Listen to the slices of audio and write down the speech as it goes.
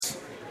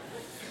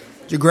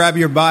You grab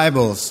your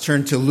Bibles,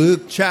 turn to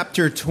Luke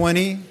chapter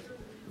 20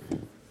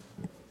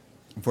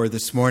 for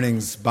this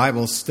morning's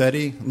Bible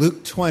study.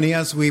 Luke 20,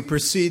 as we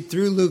proceed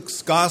through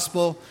Luke's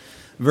Gospel,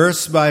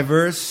 verse by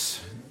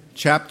verse,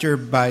 chapter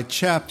by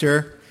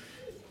chapter,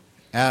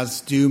 as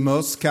do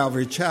most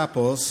Calvary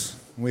chapels,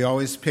 we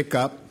always pick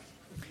up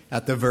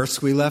at the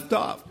verse we left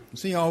off.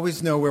 So you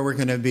always know where we're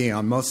going to be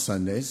on most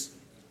Sundays.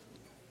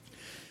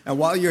 And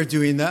while you're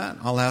doing that,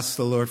 I'll ask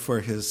the Lord for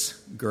His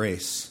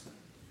grace.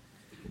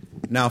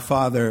 Now,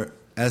 Father,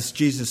 as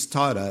Jesus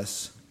taught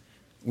us,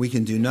 we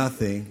can do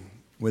nothing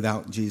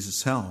without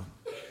Jesus' help.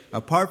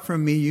 Apart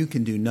from me, you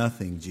can do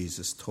nothing,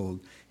 Jesus told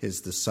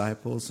His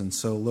disciples. And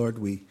so, Lord,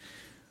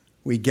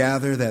 we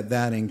gather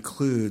that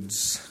includes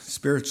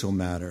spiritual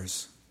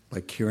matters,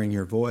 like hearing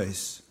your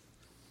voice,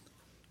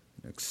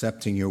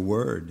 accepting your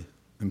word,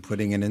 and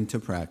putting it into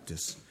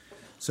practice.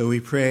 So we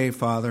pray,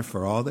 Father,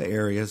 for all the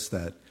areas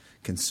that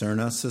concern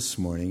us this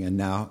morning, and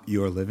now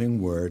your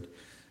living word.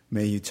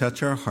 May you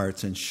touch our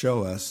hearts and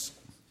show us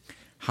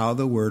how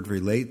the word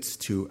relates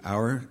to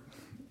our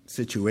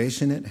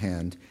situation at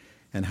hand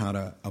and how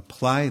to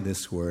apply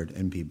this word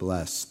and be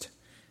blessed.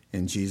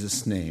 In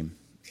Jesus' name,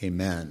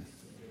 amen.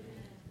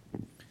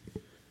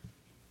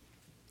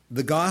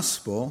 The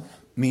gospel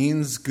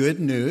means good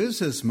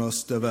news, as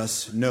most of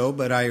us know,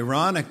 but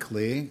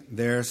ironically,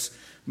 there's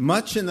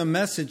much in the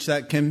message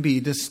that can be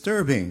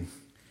disturbing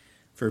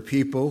for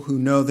people who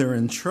know they're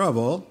in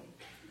trouble,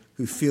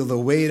 who feel the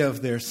weight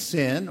of their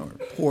sin or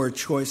poor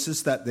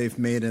choices that they've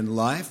made in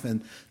life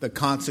and the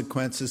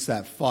consequences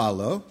that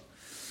follow,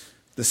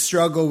 the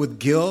struggle with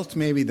guilt,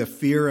 maybe the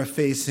fear of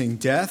facing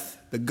death.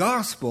 The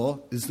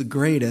gospel is the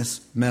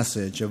greatest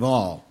message of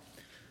all.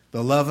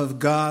 The love of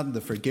God,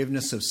 the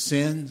forgiveness of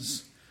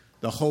sins,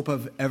 the hope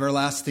of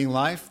everlasting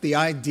life, the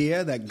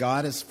idea that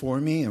God is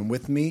for me and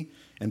with me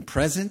and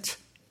present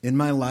in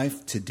my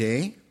life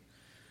today.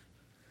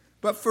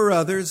 But for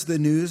others, the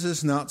news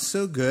is not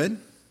so good.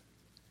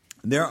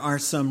 There are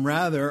some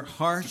rather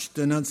harsh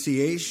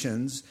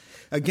denunciations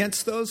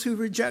against those who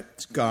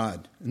reject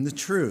God and the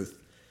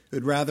truth,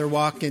 who'd rather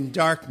walk in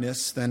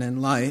darkness than in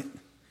light,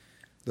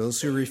 those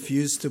who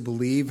refuse to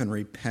believe and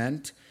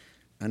repent,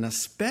 and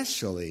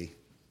especially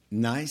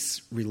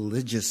nice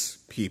religious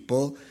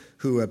people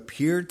who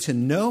appear to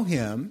know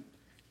Him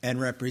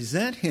and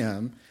represent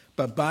Him,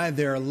 but by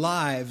their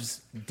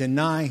lives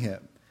deny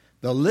Him.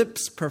 The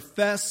lips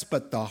profess,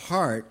 but the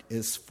heart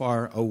is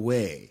far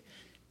away.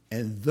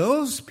 And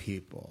those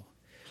people,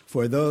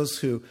 for those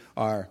who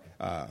are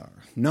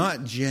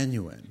not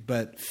genuine,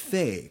 but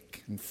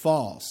fake and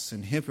false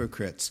and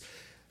hypocrites,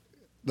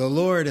 the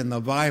Lord in the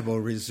Bible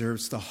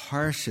reserves the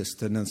harshest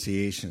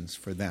denunciations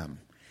for them.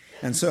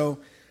 And so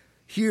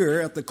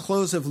here at the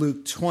close of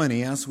Luke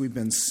 20, as we've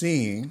been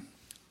seeing,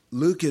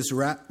 Luke is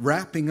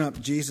wrapping up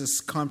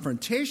Jesus'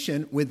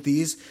 confrontation with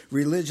these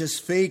religious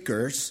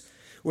fakers,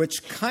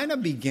 which kind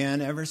of began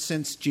ever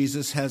since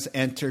Jesus has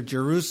entered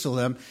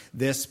Jerusalem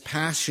this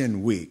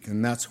Passion Week.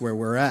 And that's where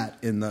we're at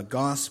in the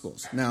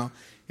Gospels. Now,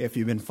 if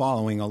you've been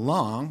following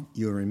along,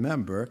 you'll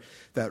remember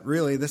that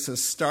really this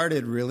has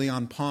started really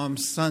on Palm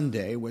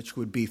Sunday, which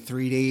would be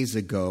 3 days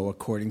ago,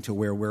 according to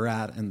where we're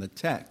at in the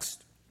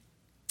text.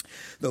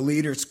 The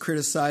leaders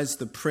criticized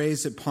the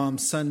praise at Palm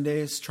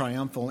Sunday's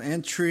triumphal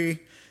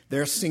entry.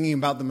 They're singing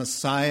about the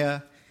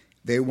Messiah.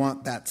 They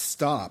want that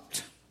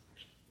stopped.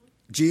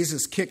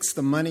 Jesus kicks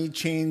the money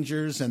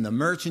changers and the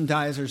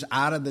merchandisers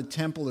out of the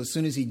temple as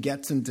soon as he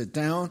gets into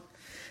town.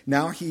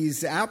 Now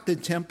he's at the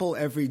temple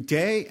every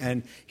day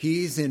and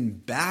he's in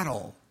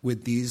battle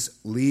with these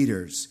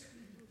leaders.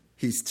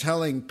 He's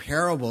telling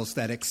parables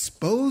that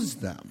expose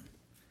them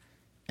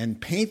and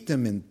paint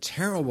them in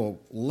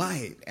terrible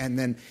light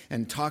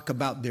and talk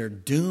about their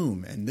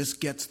doom. And this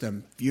gets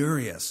them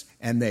furious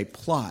and they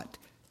plot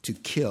to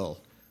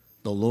kill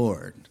the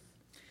Lord.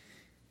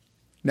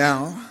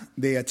 Now,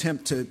 they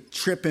attempt to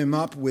trip him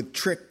up with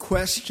trick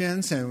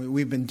questions, and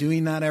we've been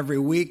doing that every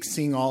week,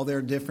 seeing all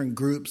their different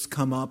groups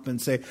come up and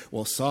say,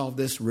 well, solve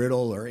this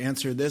riddle or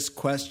answer this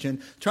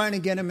question, trying to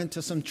get him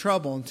into some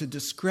trouble and to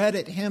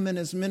discredit him and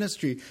his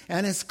ministry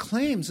and his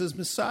claims as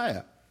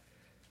Messiah.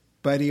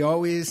 But he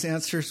always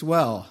answers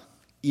well.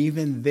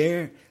 Even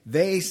there,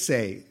 they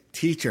say,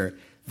 Teacher,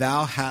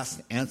 thou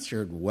hast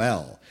answered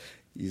well.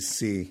 You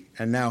see,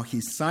 and now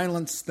he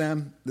silenced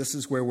them. This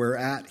is where we're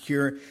at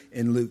here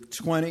in Luke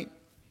 20.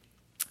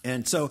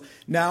 And so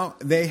now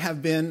they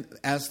have been,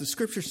 as the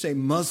scriptures say,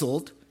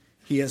 muzzled.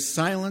 He has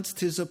silenced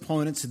his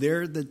opponents.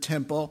 They're the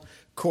temple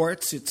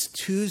courts. It's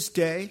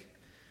Tuesday,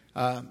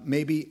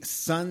 maybe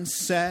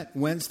sunset.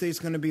 Wednesday's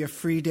going to be a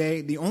free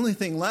day. The only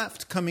thing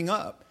left coming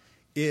up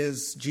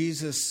is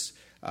Jesus'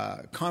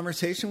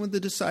 conversation with the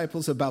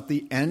disciples about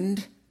the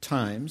end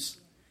times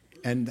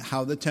and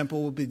how the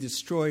temple will be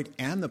destroyed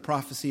and the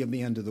prophecy of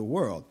the end of the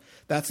world.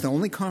 That's the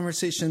only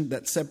conversation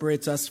that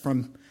separates us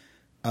from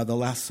the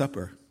Last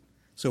Supper.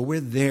 So we're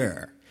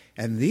there.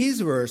 And these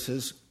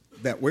verses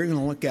that we're going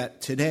to look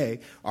at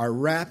today are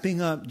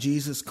wrapping up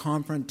Jesus'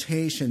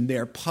 confrontation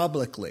there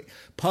publicly.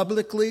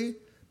 Publicly,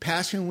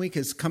 Passion Week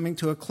is coming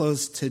to a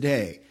close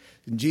today.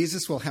 And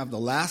Jesus will have the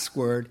last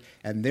word,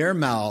 and their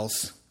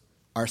mouths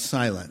are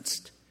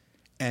silenced.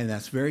 And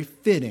that's very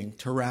fitting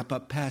to wrap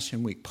up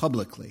Passion Week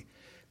publicly,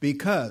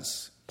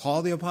 because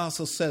Paul the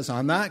Apostle says,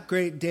 on that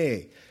great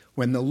day,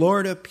 when the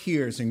Lord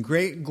appears in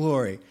great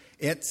glory,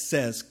 it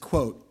says,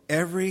 quote,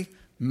 every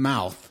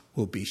mouth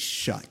will be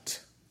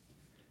shut.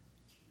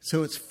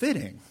 So it's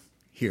fitting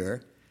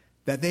here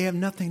that they have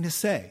nothing to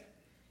say.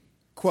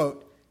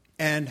 Quote,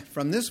 and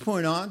from this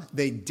point on,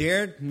 they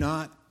dared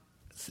not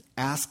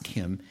ask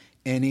him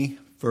any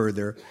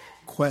further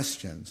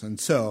questions. And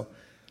so,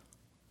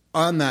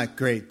 on that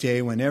great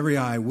day when every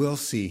eye will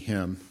see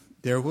him,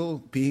 there will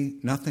be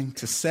nothing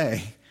to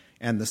say,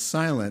 and the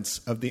silence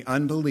of the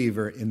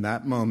unbeliever in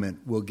that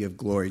moment will give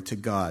glory to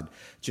God,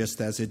 just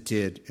as it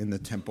did in the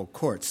temple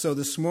courts. So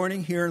this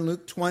morning here in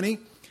Luke 20,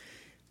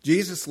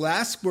 Jesus'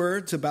 last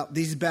words about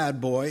these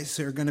bad boys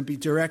are going to be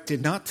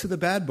directed not to the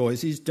bad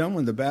boys. He's done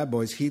with the bad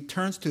boys. He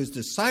turns to his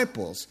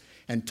disciples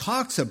and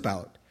talks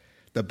about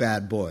the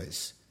bad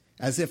boys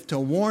as if to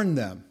warn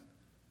them.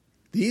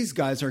 These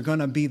guys are going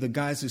to be the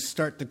guys who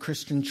start the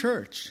Christian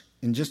church.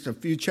 In just a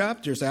few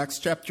chapters, Acts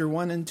chapter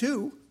 1 and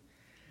 2,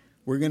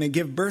 we're going to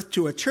give birth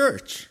to a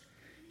church.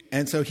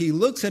 And so he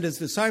looks at his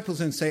disciples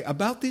and say,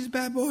 about these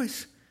bad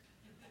boys,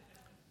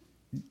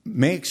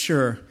 make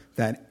sure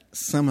that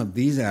some of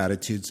these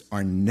attitudes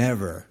are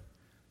never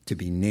to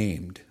be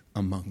named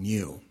among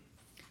you.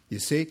 You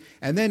see?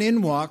 And then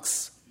in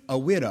walks a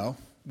widow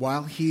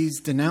while he's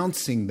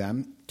denouncing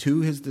them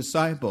to his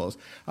disciples.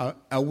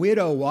 A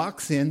widow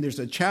walks in. There's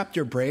a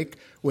chapter break,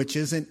 which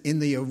isn't in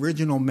the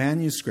original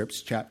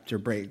manuscripts chapter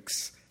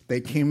breaks. They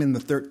came in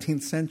the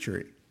 13th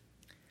century.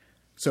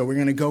 So we're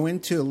going to go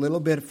into a little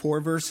bit,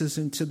 4 verses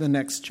into the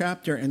next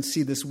chapter, and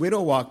see this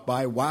widow walk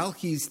by while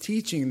he's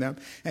teaching them.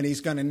 And he's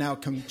going to now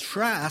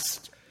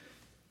contrast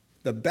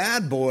the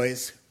bad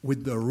boys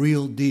with the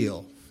real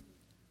deal.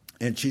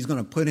 And she's going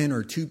to put in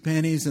her 2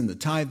 pennies in the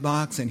tithe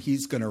box, and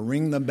he's going to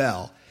ring the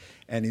bell.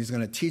 And he's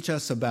going to teach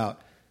us about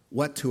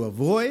what to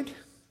avoid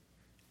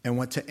and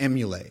what to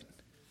emulate.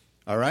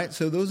 All right?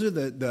 So those are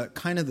the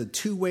kind of the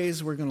 2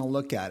 ways we're going to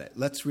look at it.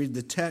 Let's read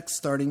the text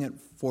starting at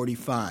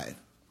 45.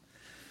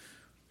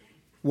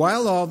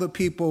 While all the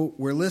people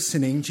were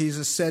listening,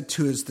 Jesus said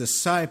to his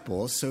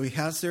disciples, so he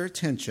has their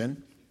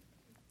attention,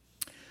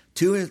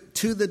 to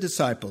the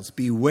disciples,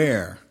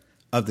 beware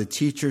of the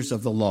teachers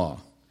of the law.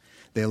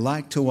 They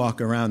like to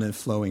walk around in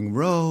flowing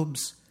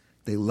robes.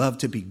 They love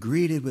to be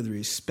greeted with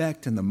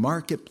respect in the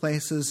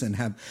marketplaces and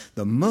have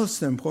the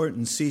most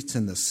important seats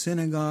in the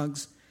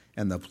synagogues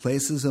and the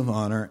places of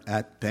honor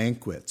at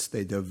banquets.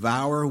 They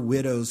devour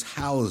widows'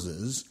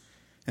 houses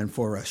and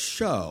for a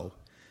show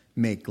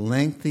make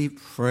lengthy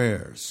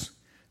prayers.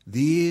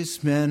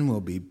 These men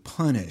will be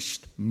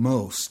punished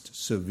most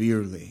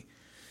severely.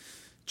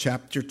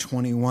 Chapter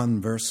 21,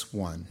 verse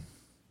 1.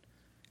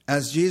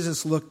 As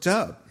Jesus looked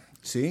up,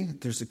 see,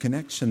 there's a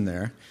connection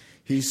there.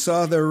 He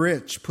saw the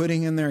rich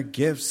putting in their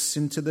gifts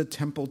into the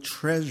temple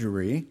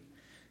treasury.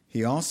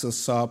 He also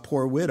saw a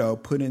poor widow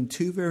put in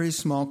 2 very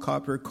small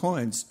copper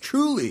coins.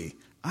 Truly,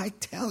 I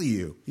tell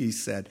you, he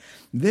said,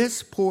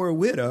 this poor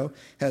widow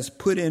has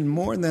put in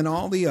more than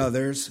all the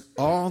others.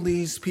 All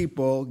these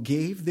people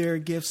gave their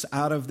gifts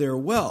out of their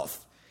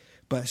wealth,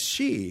 but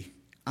she,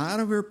 out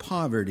of her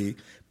poverty,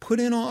 put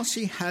in all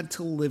she had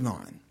to live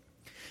on.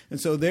 And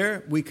so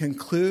there we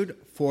conclude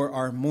for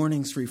our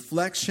morning's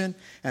reflection.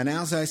 And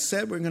as I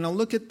said, we're going to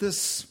look at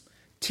this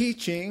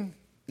teaching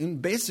in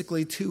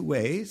basically 2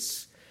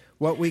 ways.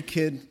 What we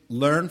could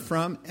learn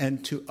from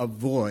and to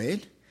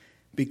avoid,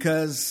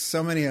 because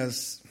somebody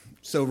has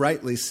so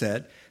rightly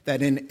said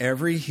that in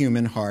every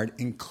human heart,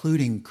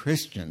 including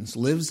Christians,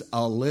 lives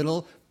a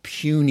little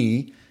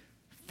puny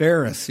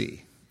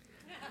Pharisee.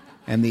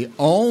 And the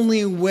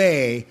only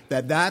way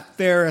that that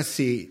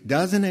Pharisee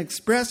doesn't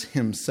express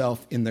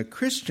himself in the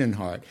Christian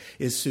heart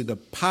is through the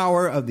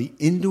power of the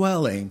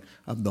indwelling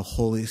of the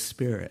Holy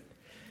Spirit.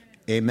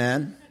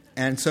 Amen?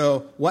 And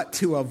so what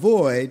to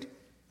avoid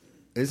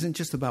isn't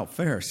just about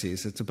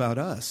Pharisees, it's about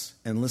us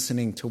and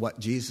listening to what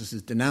Jesus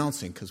is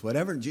denouncing. Because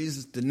whatever Jesus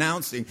is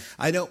denouncing,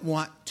 I don't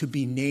want to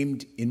be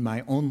named in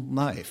my own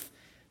life,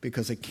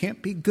 because it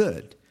can't be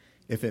good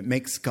if it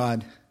makes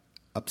God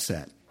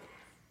upset.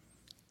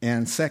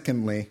 And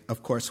secondly,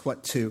 of course,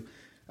 what to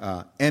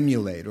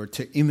emulate or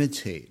to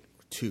imitate,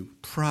 to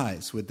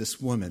prize with this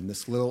woman,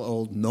 this little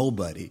old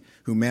nobody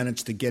who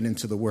managed to get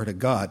into the Word of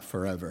God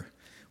forever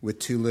with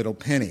 2 little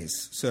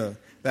pennies. So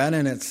that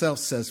in itself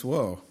says,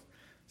 whoa,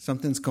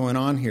 something's going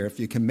on here. If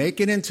you can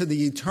make it into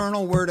the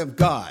eternal Word of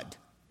God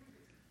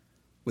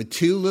with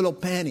 2 little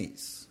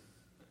pennies,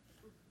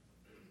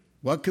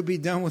 what could be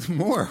done with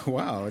more?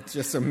 Wow, it's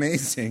just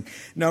amazing.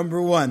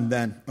 Number 1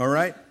 then, all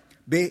right?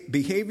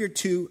 Behavior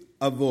to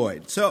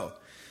avoid. So,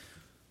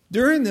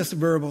 during this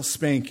verbal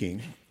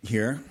spanking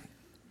here,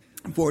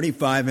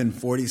 45 and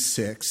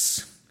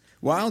 46,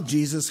 while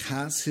Jesus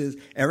has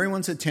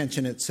everyone's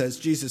attention, it says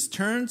Jesus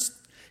turns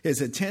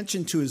his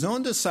attention to his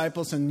own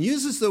disciples and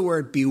uses the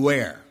word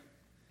beware.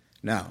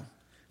 Now,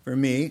 for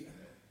me,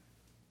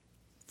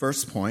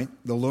 First point,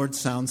 the Lord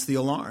sounds the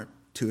alarm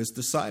to his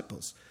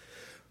disciples.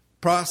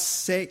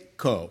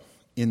 Proseko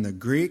in the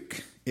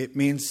Greek, it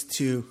means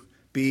to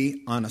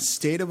be on a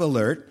state of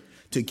alert,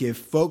 to give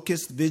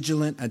focused,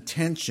 vigilant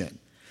attention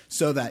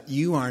so that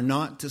you are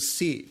not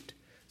deceived.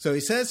 So he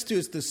says to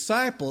his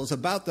disciples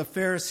about the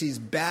Pharisees'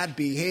 bad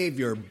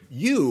behavior,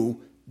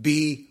 you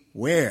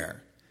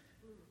beware.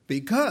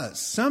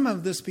 Because some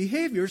of this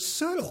behavior is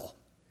subtle.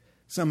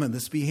 Some of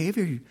this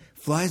behavior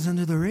flies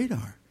under the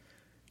radar.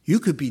 You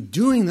could be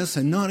doing this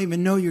and not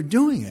even know you're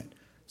doing it.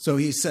 So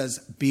he says,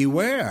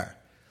 beware.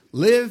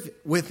 Live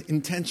with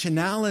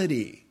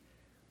intentionality.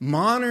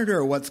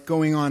 Monitor what's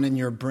going on in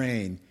your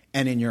brain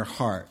and in your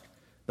heart.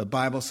 The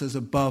Bible says,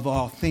 above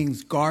all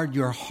things, guard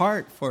your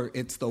heart, for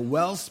it's the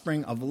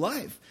wellspring of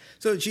life.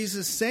 So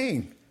Jesus is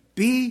saying,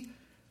 be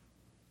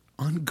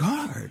on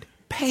guard.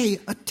 Pay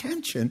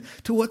attention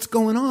to what's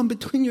going on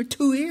between your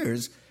two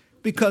ears,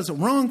 because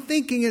wrong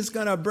thinking is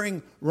going to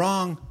bring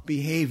wrong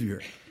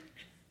behavior.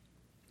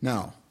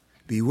 Now,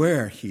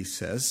 beware, he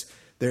says,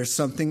 there's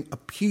something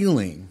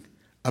appealing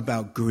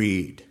about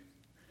greed,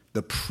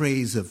 the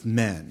praise of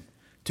men,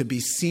 to be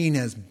seen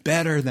as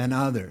better than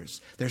others.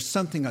 There's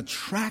something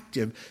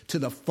attractive to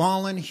the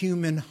fallen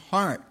human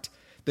heart.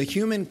 The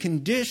human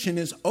condition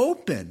is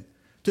open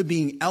to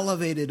being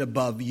elevated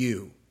above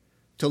you,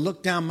 to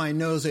look down my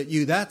nose at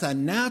you. That's a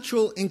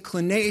natural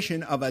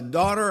inclination of a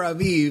daughter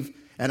of Eve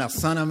and a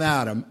son of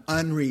Adam,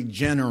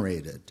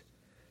 unregenerated,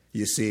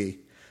 you see.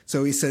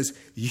 So he says,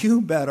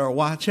 you better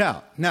watch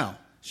out. Now,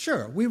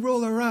 sure, we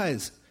roll our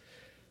eyes.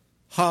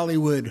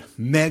 Hollywood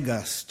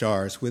mega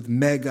stars with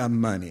mega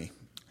money.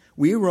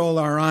 We roll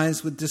our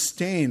eyes with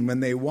disdain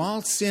when they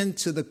waltz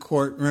into the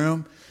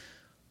courtroom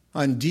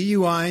on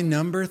DUI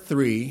number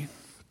 3.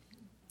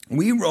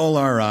 We roll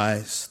our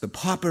eyes. The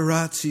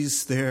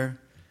paparazzi's there,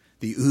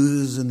 the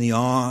oohs and the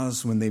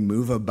ahs when they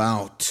move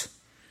about.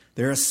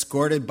 They're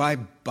escorted by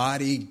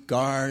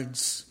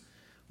bodyguards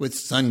with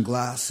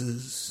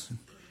sunglasses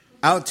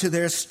out to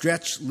their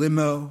stretch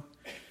limo,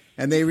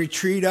 and they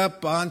retreat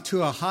up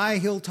onto a high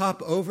hilltop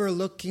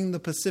overlooking the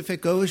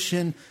Pacific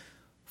Ocean,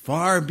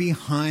 far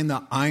behind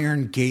the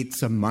iron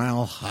gates a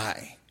mile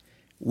high.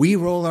 We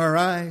roll our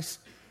eyes,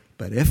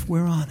 but if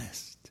we're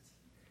honest,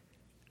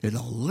 there's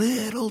a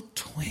little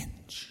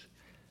twinge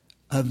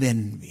of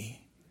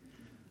envy,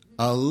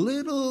 a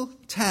little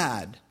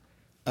tad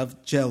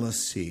of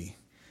jealousy.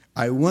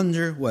 I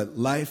wonder what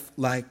life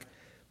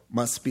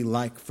must be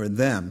like for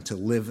them to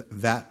live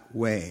that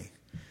way.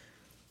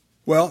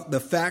 Well, the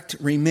fact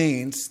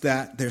remains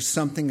that there's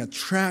something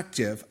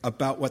attractive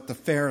about what the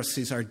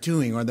Pharisees are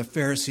doing, or the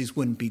Pharisees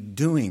wouldn't be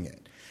doing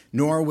it.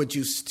 Nor would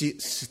you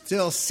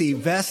still see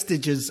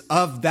vestiges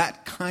of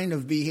that kind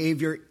of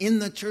behavior in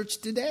the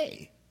church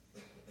today.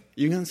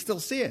 You can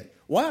still see it.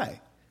 Why?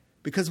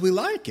 Because we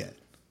like it.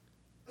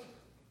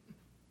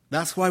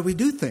 That's why we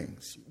do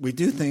things. We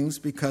do things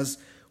because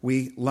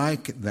we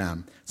like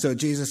them. So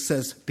Jesus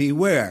says,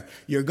 beware.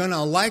 You're going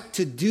to like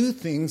to do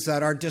things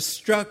that are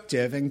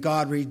destructive, and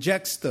God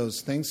rejects those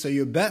things. So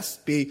you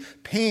best be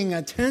paying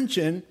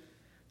attention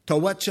to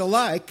what you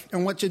like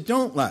and what you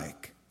don't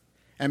like.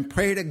 And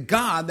pray to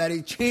God that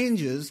he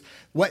changes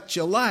what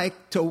you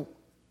like to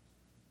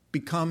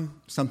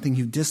become something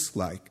you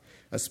dislike,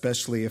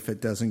 especially if it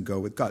doesn't go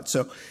with God.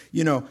 So,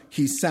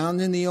 he's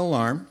sounding the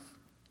alarm,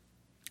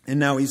 and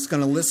now he's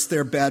going to list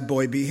their bad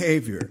boy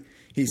behavior.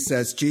 He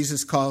says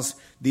Jesus calls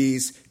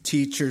these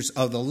teachers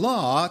of the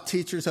law,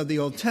 teachers of the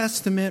Old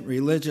Testament,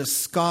 religious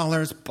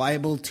scholars,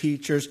 Bible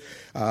teachers,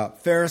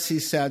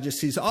 Pharisees,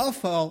 Sadducees, all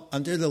fall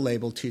under the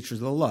label teachers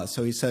of the law.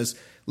 So he says,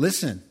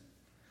 listen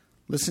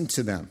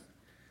to them.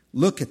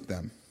 Look at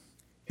them.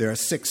 There are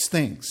 6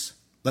 things.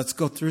 Let's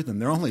go through them.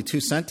 They're only 2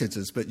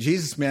 sentences, but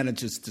Jesus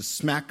manages to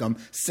smack them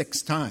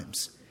 6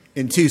 times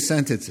in 2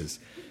 sentences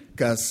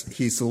because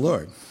he's the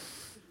Lord.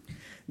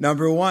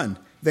 Number 1.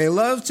 They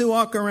love to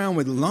walk around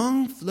with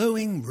long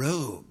flowing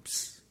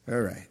robes.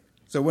 All right.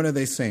 So what are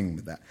they saying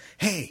with that?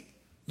 Hey,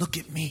 look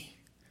at me.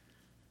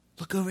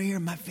 Look over here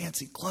in my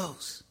fancy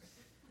clothes.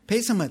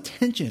 Pay some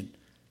attention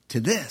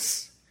to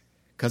this,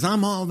 because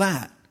I'm all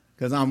that,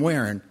 because I'm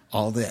wearing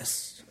all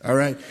this. All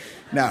right.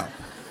 Now,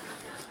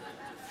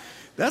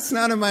 that's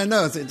not in my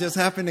notes. It just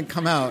happened to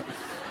come out.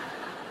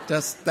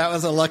 That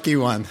was a lucky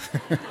one.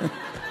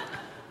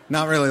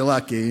 Not really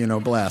lucky,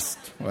 blessed,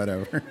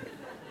 whatever.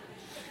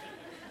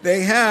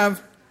 They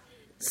have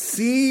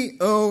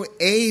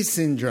COA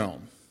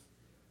syndrome,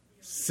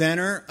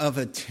 center of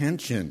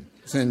attention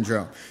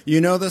syndrome. You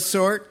know the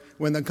sort,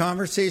 when the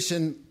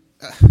conversation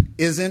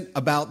isn't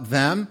about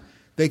them,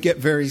 they get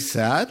very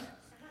sad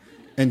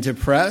and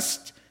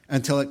depressed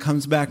until it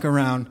comes back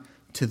around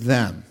to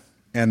them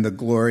and the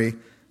glory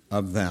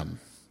of them.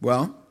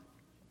 Well,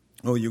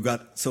 you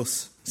got so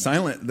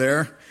silent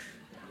there.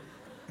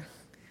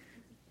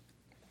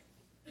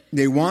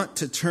 They want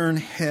to turn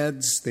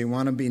heads. They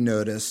want to be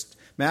noticed.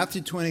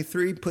 Matthew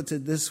 23 puts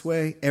it this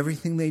way: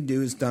 everything they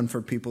do is done for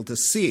people to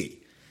see.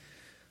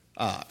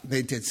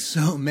 They did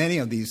so many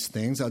of these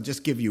things. I'll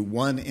just give you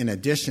one in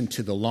addition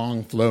to the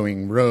long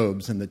flowing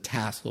robes and the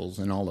tassels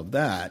and all of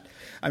that.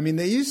 I mean,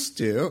 they used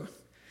to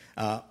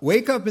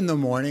wake up in the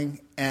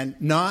morning and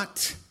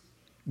not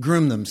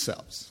groom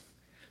themselves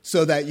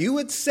so that you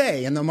would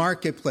say in the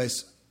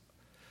marketplace,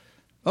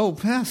 "Oh,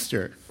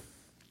 Pastor,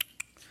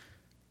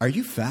 are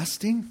you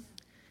fasting?"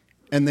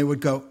 And they would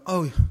go,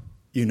 "Oh,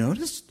 you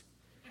noticed?"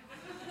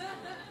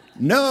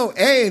 No,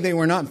 A, they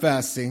were not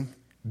fasting.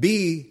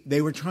 B,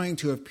 they were trying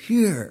to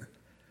appear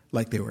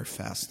like they were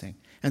fasting.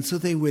 And so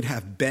they would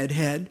have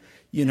bedhead,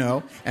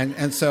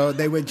 and so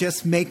they would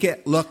just make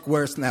it look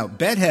worse. Now,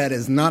 bedhead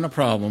is not a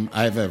problem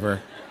I've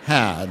ever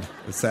had.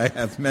 As I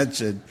have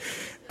mentioned,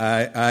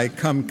 I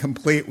come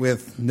complete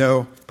with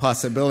no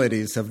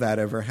possibilities of that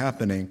ever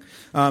happening.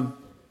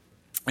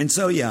 And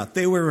so,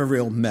 they were a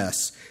real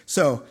mess.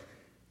 So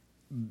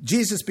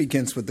Jesus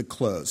begins with the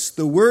clothes.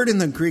 The word in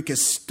the Greek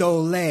is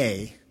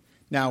stole.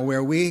 Now,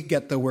 where we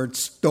get the word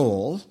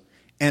stole,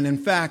 and in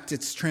fact,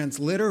 it's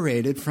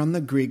transliterated from the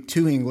Greek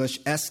to English,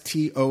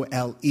 stole.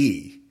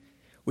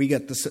 We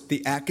get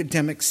the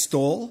academic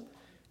stole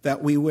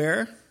that we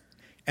wear,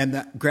 and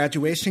the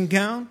graduation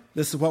gown.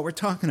 This is what we're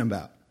talking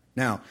about.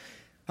 Now,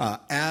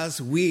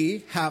 as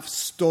we have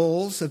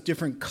stoles of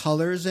different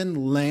colors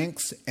and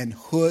lengths and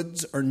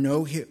hoods or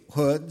no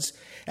hoods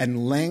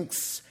and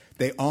lengths,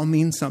 they all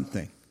mean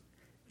something,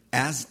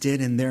 as did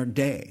in their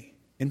day.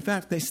 In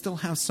fact, they still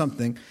have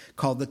something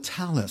called the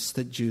tallis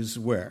that Jews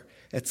wear.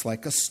 It's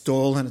like a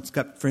stole, and it's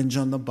got fringe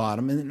on the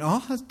bottom, and it all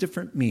has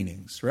different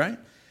meanings, right?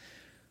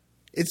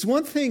 It's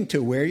one thing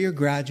to wear your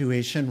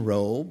graduation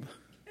robe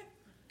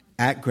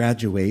at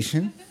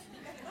graduation.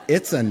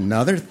 It's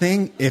another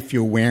thing if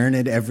you're wearing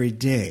it every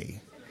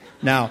day.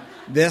 Now,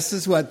 this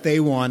is what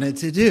they wanted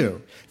to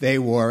do. They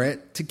wore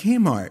it to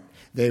Kmart.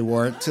 They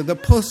wore it to the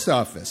post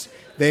office.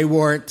 They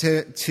wore it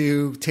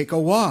to take a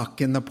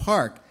walk in the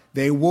park.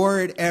 They wore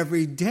it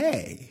every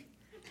day.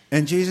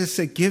 And Jesus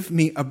said, "Give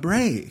me a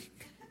break.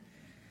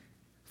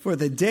 For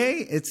the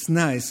day, it's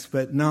nice,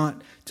 but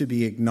not to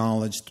be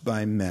acknowledged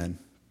by men."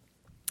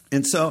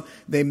 And so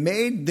they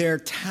made their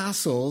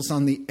tassels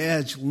on the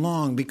edge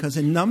long, because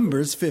in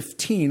Numbers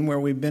 15, where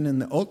we've been in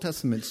the Old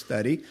Testament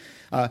study,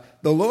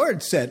 the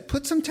Lord said,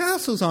 "Put some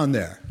tassels on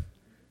there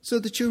so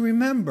that you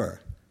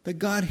remember that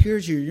God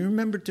hears you. You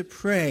remember to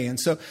pray." And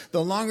so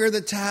the longer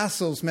the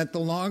tassels meant the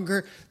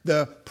longer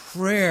the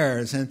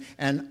prayers,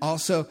 and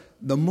also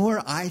the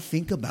more I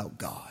think about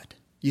God.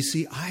 You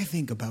see, I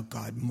think about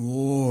God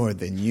more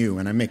than you,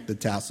 and I make the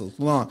tassels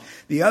long.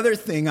 The other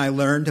thing I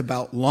learned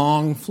about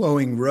long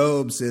flowing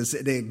robes is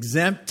it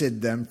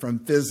exempted them from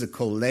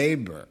physical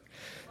labor.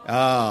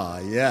 Ah,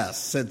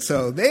 yes. And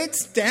so they'd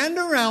stand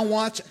around,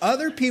 watch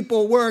other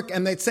people work,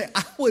 and they'd say,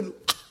 I would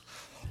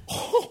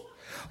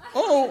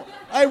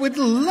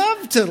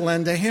love to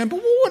lend a hand, but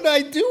what would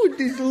I do with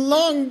these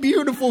long,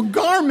 beautiful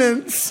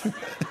garments?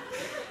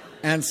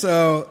 And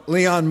so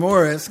Leon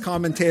Morris,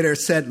 commentator,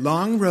 said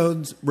long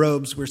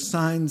robes were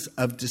signs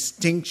of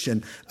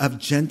distinction, of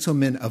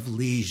gentlemen of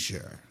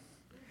leisure.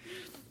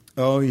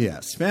 Oh,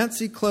 yes.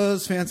 Fancy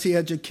clothes, fancy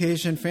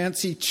education,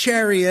 fancy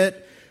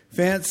chariot,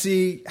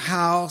 fancy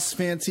house,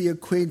 fancy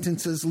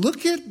acquaintances.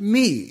 Look at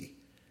me.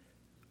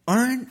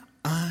 Aren't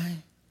I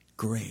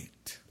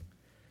great?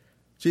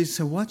 Jesus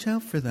said, watch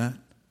out for that.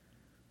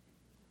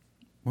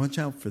 Watch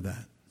out for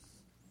that.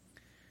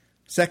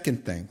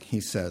 Second thing, he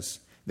says,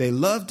 they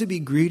love to be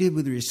greeted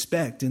with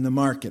respect in the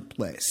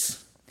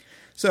marketplace.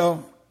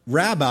 So,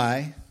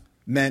 rabbi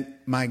meant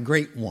my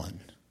great one.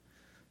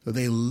 So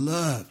they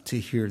loved to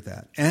hear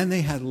that. And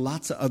they had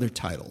lots of other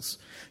titles.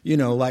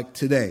 Like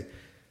today,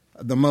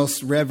 the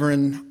most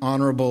reverend,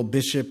 honorable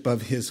bishop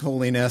of His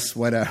Holiness,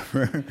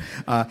 whatever.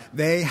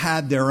 They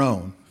had their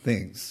own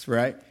things,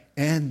 right?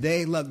 And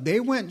they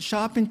went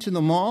shopping to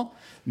the mall,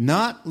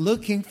 not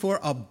looking for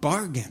a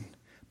bargain,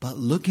 but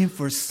looking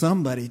for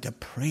somebody to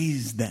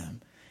praise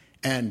them.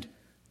 And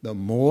the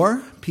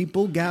more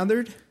people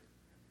gathered,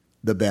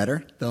 the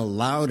better, the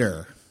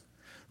louder.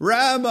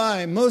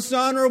 Rabbi, most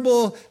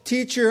honorable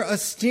teacher,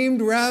 esteemed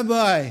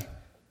rabbi.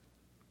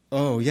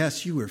 Oh,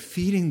 yes, you were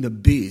feeding the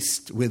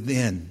beast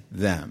within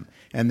them.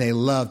 And they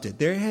loved it.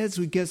 Their heads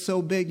would get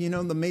so big,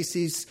 the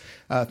Macy's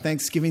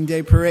Thanksgiving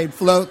Day Parade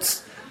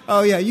floats.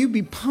 Oh, yeah, you'd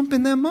be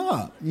pumping them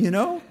up,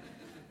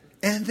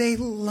 And they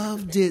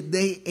loved it.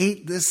 They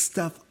ate this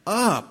stuff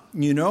up,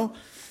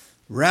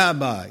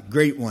 Rabbi,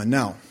 great one.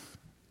 Now,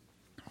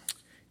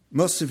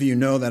 most of you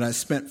know that I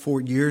spent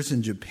 4 years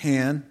in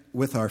Japan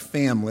with our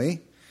family.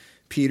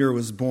 Peter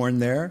was born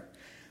there.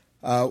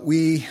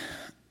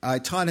 I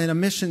taught in a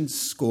mission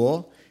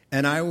school,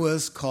 and I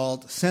was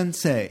called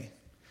sensei.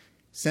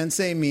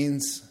 Sensei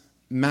means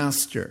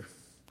master.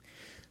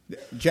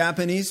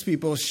 Japanese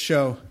people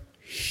show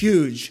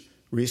huge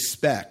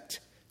respect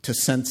to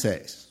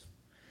senseis.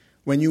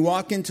 When you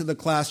walk into the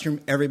classroom,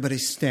 everybody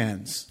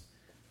stands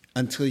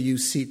until you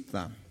seat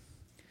them.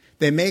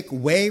 They make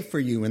way for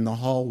you in the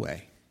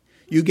hallway.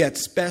 You get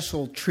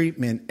special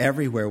treatment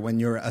everywhere when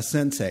you're a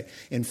sensei.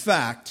 In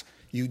fact,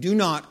 you do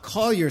not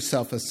call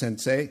yourself a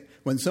sensei,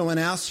 when someone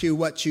asks you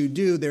what you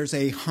do, there's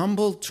a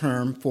humble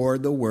term for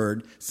the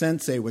word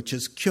sensei, which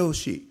is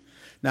kyoshi.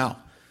 Now,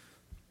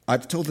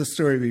 I've told this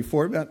story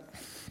before, but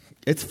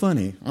it's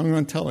funny. I'm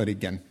going to tell it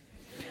again.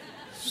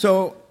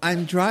 So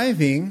I'm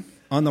driving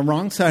on the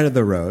wrong side of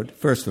the road,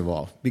 first of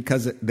all,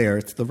 because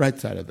it's the right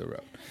side of the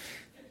road.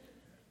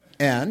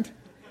 And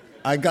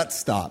I got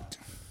stopped.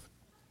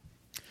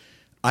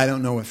 I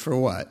don't know for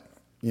what.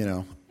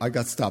 I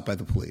got stopped by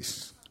the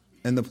police.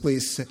 And the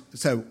police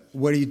said,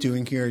 "What are you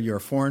doing here? You're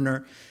a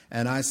foreigner."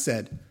 And I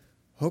said,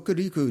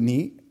 "Hokuriku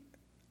ni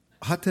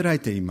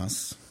hataraite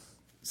imasu.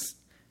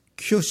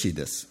 Kyoshi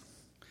desu.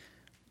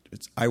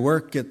 I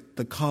work at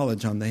the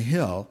college on the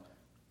hill.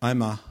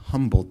 I'm a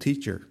humble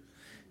teacher."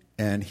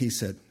 And he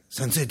said,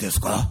 "Sensei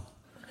desu ka?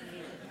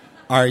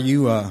 Are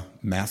you a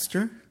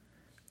master?"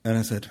 And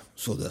I said,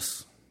 "So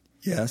desu."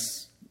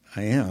 "Yes,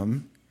 I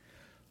am."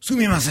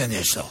 "Sumimasen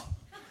deshita.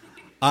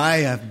 I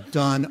have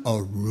done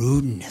a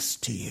rudeness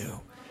to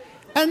you."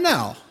 And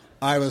now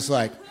I was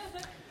like,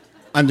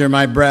 under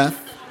my breath,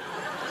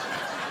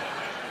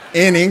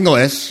 in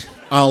English,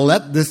 "I'll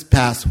let this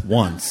pass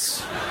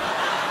once."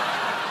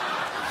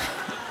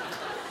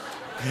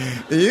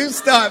 You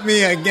stop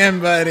me again,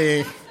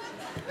 buddy.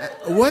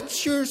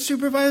 What's your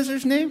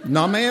supervisor's name?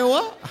 Name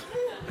wa?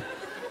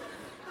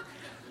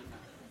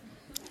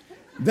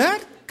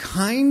 That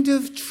kind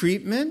of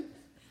treatment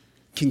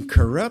can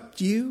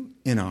corrupt you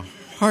in a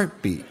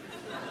heartbeat.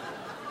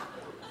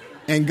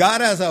 And God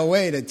has a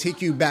way to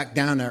take you back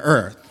down to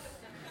earth.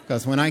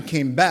 Because when I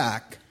came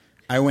back,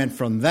 I went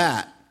from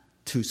that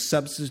to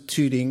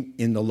substituting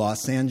in the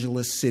Los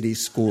Angeles City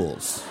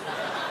schools.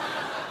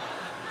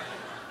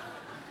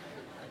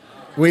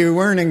 We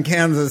weren't in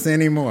Kansas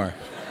anymore.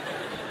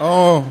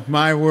 Oh,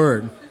 my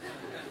word.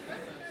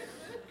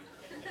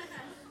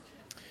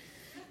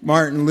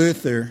 Martin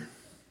Luther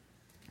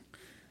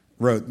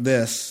wrote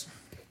this.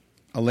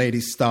 A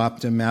lady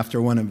stopped him after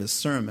one of his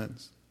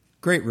sermons.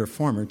 Great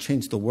reformer,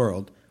 changed the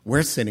world.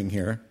 We're sitting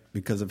here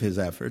because of his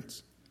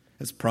efforts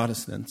as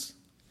Protestants.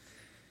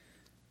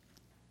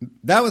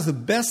 That was the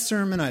best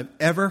sermon I've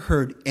ever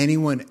heard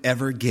anyone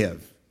ever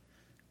give.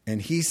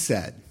 And he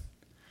said,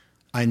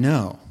 "I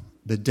know,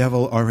 the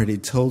devil already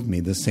told me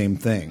the same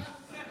thing."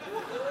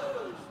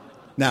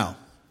 Now,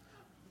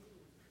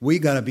 we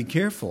got to be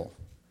careful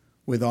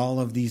with all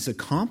of these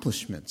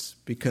accomplishments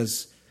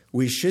because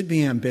we should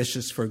be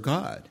ambitious for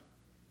God.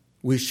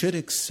 We should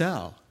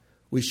excel.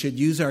 We should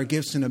use our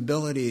gifts and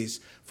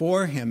abilities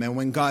for Him. And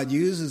when God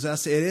uses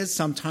us, it is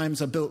sometimes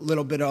a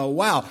little bit of a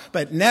wow.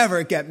 But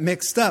never get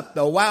mixed up.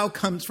 The wow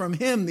comes from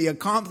Him, the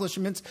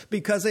accomplishments,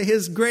 because of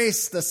His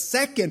grace. The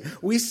second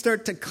we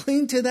start to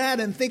cling to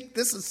that and think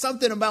this is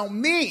something about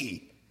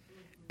me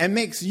and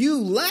makes you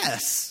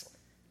less,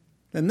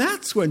 then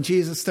that's when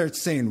Jesus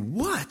starts saying,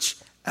 watch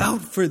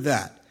out for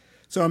that.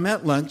 So I'm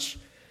at lunch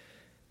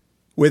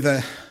with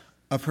a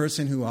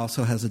person who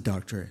also has a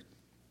doctorate.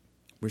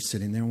 We're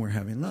sitting there and we're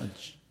having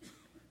lunch.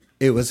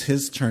 It was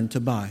his turn to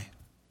buy.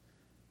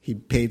 He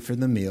paid for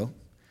the meal.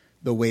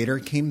 The waiter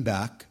came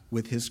back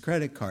with his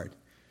credit card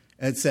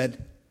and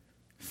said,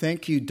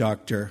 "Thank you,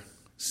 Dr.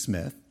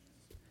 Smith."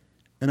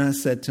 And I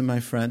said to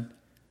my friend,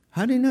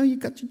 "How do you know you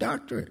got your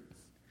doctorate?"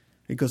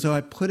 He goes, "Oh,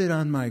 I put it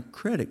on my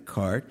credit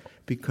card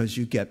because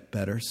you get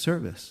better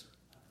service."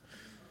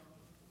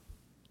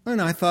 And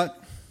I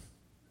thought,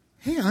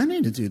 hey, I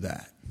need to do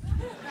that.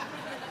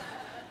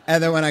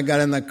 And then when I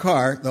got in the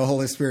car, the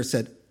Holy Spirit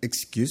said,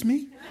 "Excuse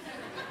me?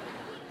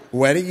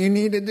 What do you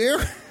need to do?"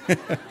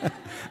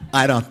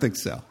 I don't think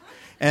so.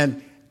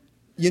 And,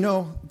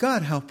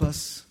 God help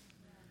us.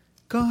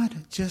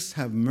 God, just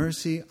have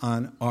mercy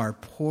on our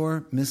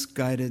poor,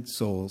 misguided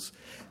souls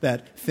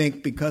that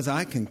think because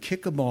I can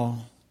kick a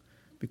ball,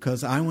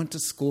 because I went to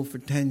school for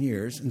 10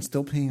 years and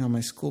still paying on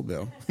my school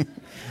bill,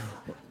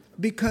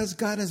 because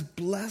God has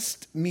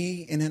blessed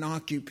me in an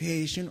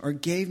occupation or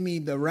gave me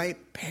the right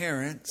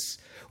parents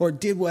or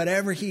did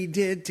whatever He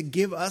did to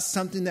give us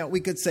something that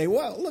we could say,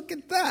 well, look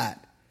at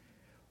that.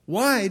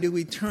 Why do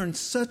we turn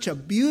such a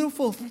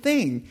beautiful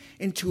thing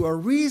into a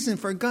reason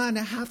for God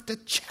to have to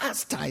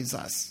chastise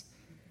us?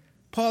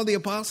 Paul the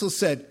Apostle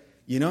said,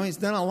 He's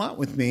done a lot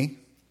with me.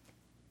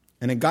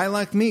 And a guy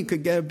like me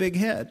could get a big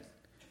head.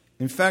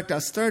 In fact, I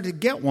started to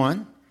get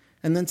one.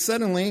 And then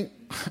suddenly,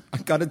 I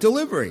got a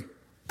delivery.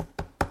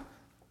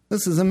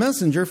 This is a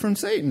messenger from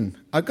Satan.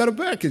 I got a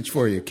package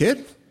for you,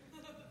 kid.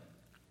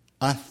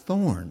 A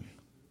thorn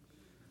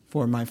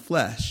for my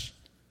flesh.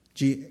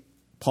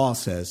 Paul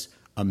says,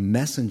 a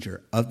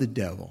messenger of the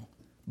devil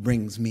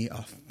brings me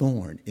a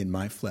thorn in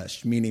my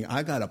flesh, meaning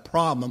I got a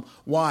problem.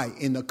 Why?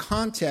 In the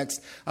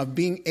context of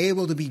being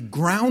able to be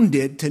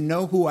grounded to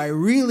know who I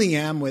really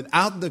am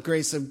without the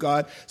grace of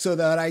God, so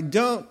that I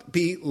don't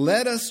be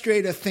led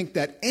astray to think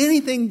that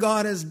anything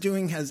God is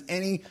doing has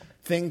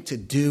anything to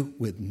do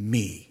with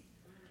me.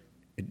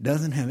 It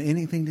doesn't have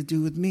anything to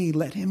do with me.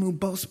 Let him who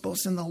boasts,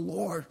 boast in the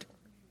Lord.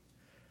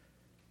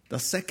 The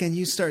second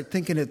you start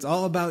thinking it's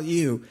all about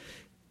you,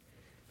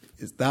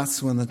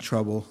 that's when the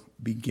trouble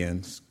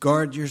begins.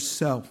 Guard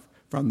yourself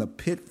from the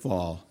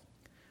pitfall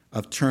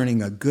of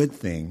turning a good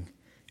thing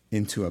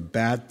into a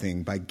bad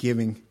thing by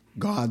giving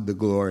God the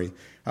glory.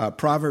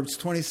 Proverbs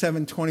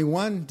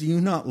 27:21, do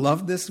you not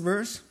love this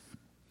verse?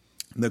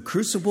 The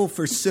crucible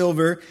for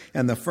silver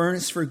and the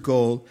furnace for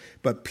gold,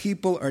 but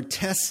people are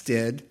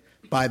tested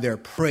by their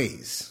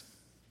praise.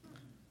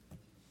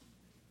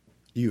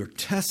 You're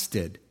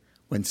tested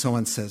when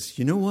someone says,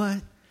 you know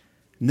what?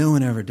 No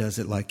one ever does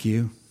it like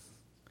you.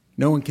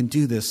 No one can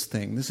do this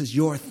thing. This is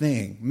your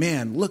thing.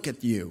 Man, look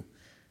at you.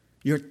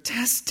 You're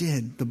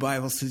tested, the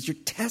Bible says. You're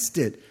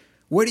tested.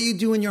 What do you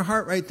do in your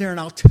heart right there? And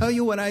I'll tell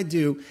you what I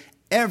do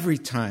every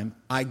time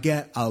I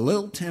get a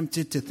little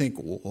tempted to think,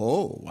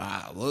 oh,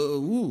 wow,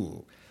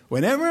 ooh.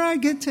 Whenever I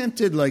get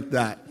tempted like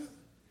that,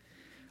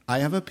 I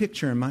have a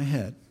picture in my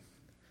head.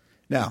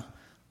 Now,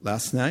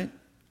 last night,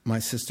 my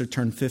sister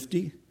turned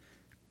 50.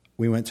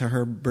 We went to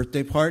her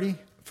birthday party.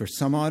 For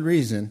some odd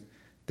reason,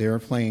 they were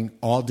playing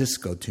all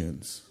disco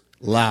tunes,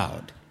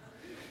 loud.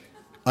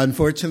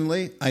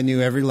 Unfortunately, I knew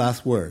every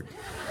last word.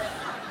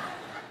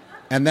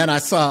 And then I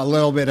saw a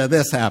little bit of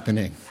this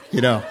happening.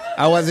 You know,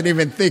 I wasn't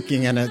even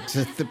thinking, and it's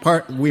just the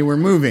part we were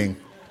moving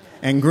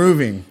and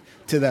grooving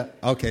to the.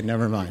 Okay,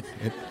 never mind.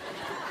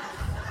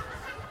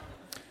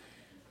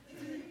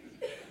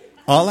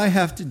 All I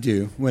have to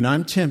do when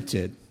I'm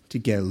tempted to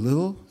get a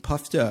little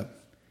puffed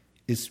up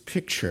is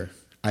picture.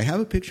 I have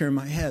a picture in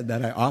my head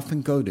that I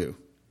often go to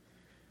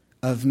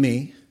of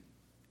me,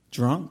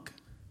 drunk,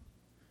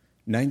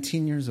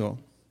 19 years old,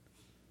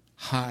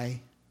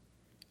 high,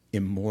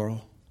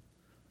 immoral,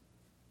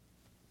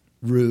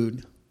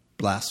 rude,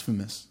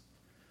 blasphemous,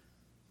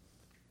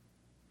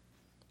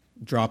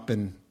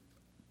 dropping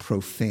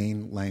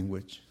profane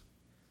language.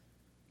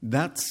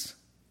 That's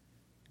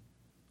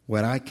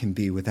what I can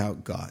be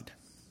without God.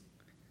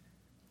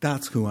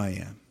 That's who I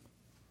am.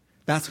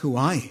 That's who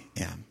I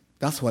am.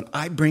 That's what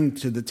I bring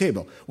to the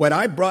table. What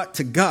I brought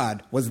to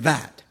God was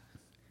that.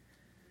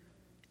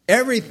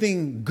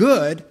 Everything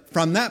good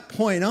from that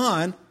point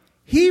on,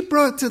 He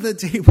brought to the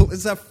table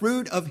is a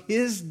fruit of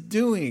His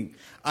doing.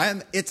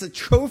 It's a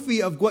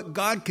trophy of what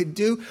God could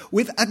do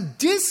with a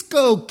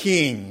disco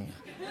king.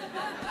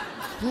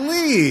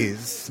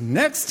 Please,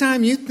 next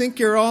time you think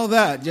you're all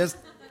that, just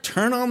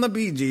turn on the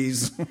Bee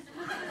Gees.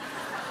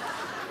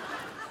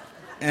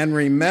 And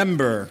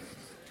remember,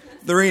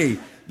 3,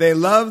 they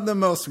love the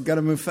most, we've got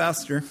to move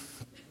faster.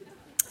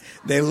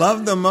 They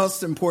love the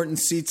most important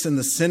seats in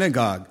the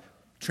synagogue.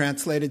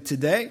 Translated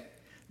today,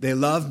 they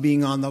love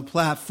being on the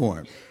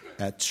platform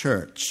at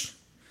church.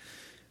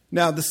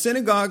 Now, the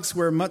synagogues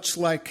were much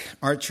like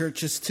our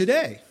churches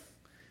today.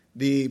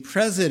 The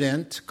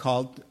president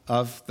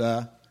of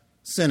the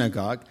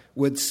synagogue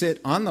would sit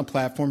on the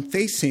platform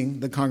facing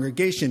the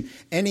congregation.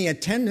 Any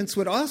attendance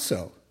would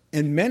also.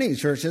 In many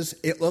churches,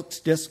 it looks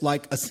just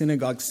like a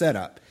synagogue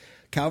setup.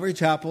 Calvary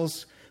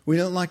Chapels, we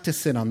don't like to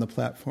sit on the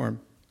platform.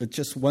 It's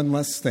just one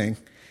less thing.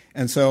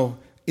 And so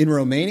in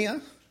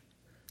Romania,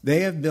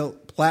 they have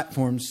built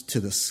platforms to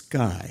the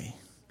sky.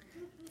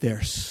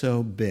 They're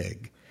so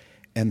big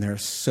and they're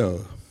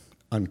so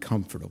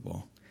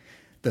uncomfortable.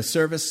 The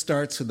service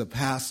starts with the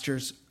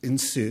pastors in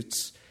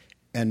suits,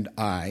 and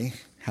I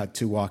had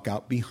to walk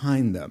out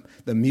behind them.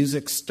 The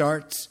music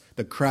starts,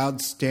 the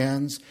crowd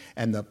stands,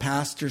 and the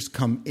pastors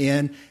come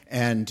in,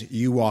 and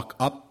you walk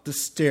up the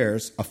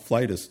stairs, a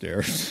flight of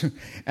stairs,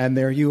 and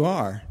there you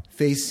are,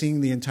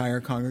 facing the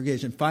entire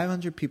congregation.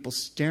 500 people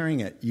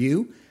staring at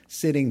you,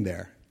 sitting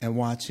there and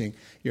watching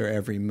your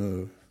every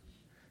move.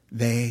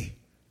 They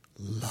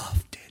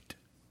loved it.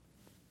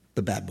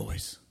 The bad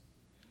boys.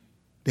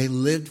 They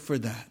lived for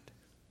that.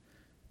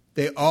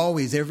 They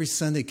always, every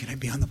Sunday, can I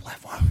be on the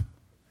platform?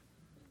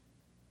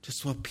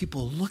 Just while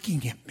people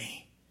looking at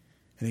me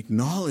and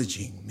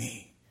acknowledging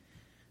me.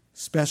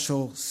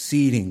 Special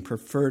seating,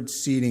 preferred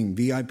seating,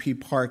 VIP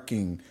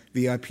parking,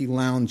 VIP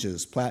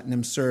lounges,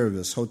 platinum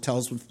service,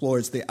 hotels with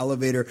floors. The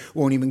elevator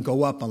won't even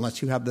go up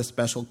unless you have the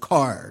special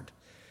card.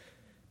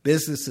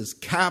 Businesses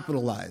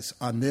capitalize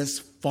on this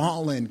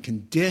fallen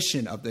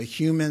condition of the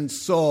human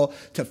soul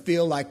to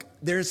feel like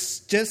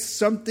there's just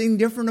something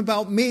different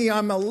about me.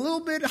 I'm a little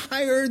bit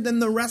higher than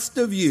the rest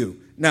of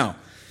you. Now,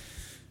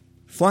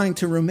 flying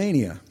to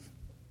Romania,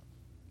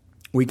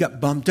 we got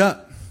bumped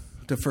up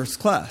to first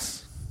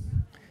class.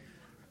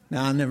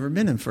 Now, I've never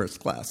been in first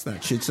class.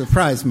 That should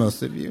surprise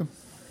most of you.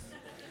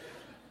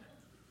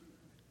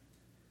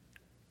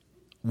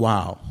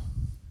 Wow.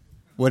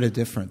 What a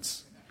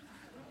difference.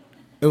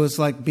 It was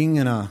like being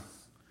in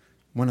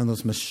one of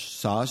those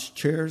massage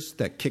chairs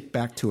that kick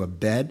back to a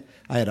bed.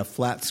 I had a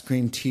flat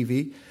screen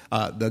TV.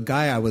 The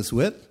guy I was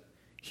with,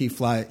 he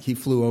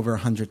flew over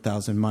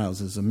 100,000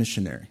 miles as a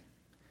missionary.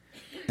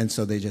 And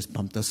so they just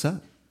bumped us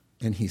up.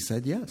 And he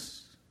said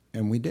yes.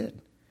 And we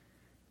did.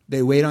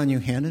 They wait on you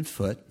hand and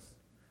foot.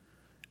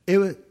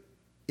 It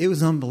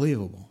was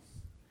unbelievable.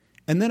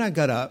 And then I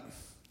got up,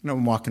 and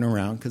I'm walking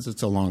around because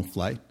it's a long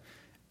flight.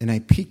 And I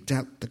peeked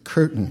out the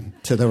curtain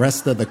to the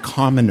rest of the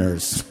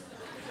commoners.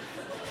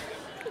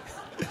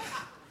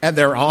 And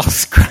they're all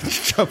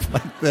scrunched up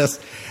like this.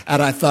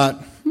 And I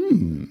thought,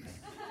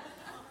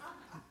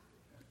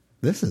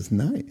 this is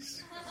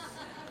nice.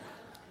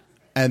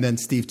 And then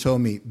Steve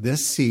told me,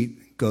 this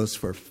seat goes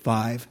for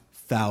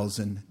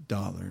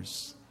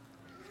 $5,000.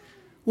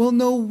 Well,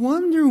 no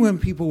wonder when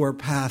people were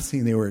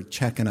passing, they were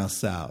checking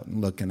us out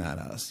and looking at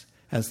us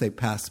as they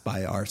passed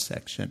by our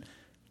section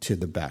to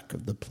the back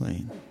of the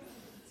plane.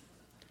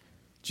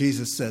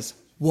 Jesus says,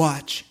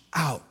 watch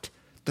out.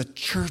 The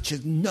church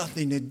has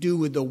nothing to do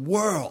with the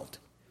world.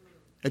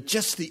 It's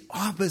just the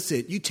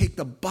opposite. You take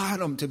the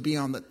bottom to be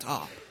on the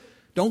top.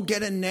 Don't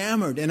get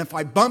enamored. And if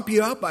I bump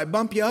you up, I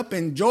bump you up.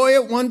 Enjoy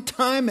it one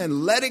time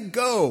and let it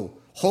go.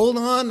 Hold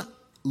on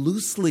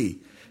loosely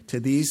to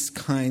these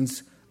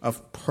kinds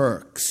of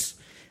perks.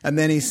 And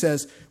then he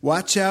says,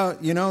 watch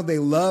out. They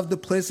love the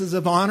places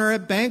of honor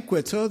at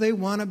banquets. Oh, they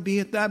want to be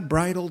at that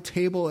bridal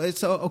table.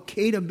 It's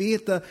okay to be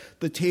at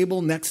the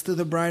table next to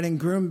the bride and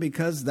groom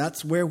because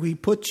that's where we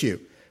put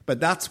you. But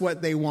that's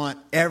what they want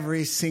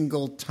every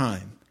single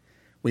time.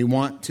 We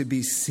want to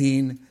be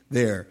seen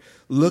there.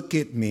 Look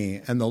at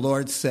me. And the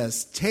Lord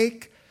says,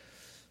 take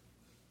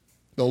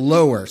the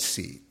lower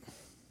seat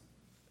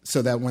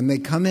so that when they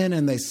come in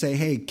and they say,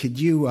 hey, could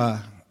you,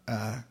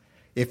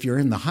 if you're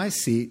in the high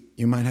seat,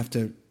 you might have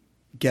to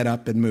get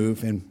up and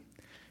move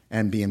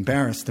and be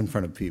embarrassed in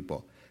front of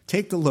people.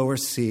 Take the lower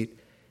seat,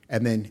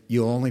 and then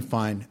you'll only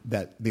find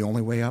that the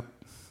only way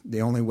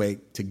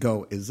to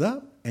go is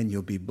up, and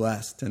you'll be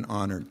blessed and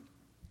honored.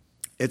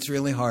 It's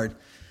really hard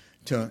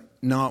to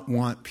not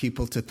want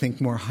people to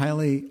think more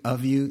highly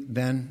of you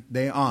than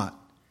they ought.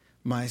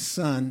 My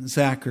son,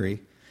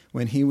 Zachary,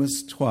 when he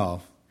was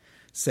 12,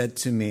 said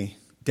to me,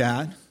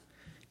 Dad,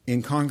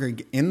 in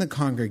the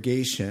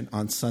congregation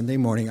on Sunday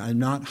morning, I'm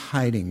not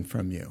hiding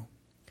from you,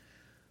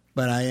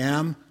 but I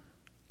am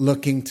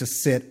looking to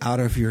sit out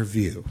of your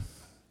view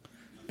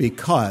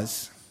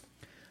because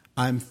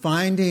I'm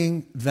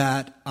finding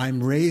that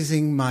I'm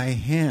raising my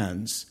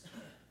hands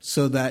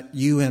so that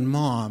you and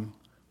Mom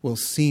will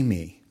see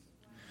me.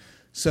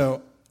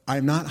 So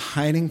I'm not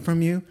hiding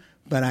from you,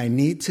 but I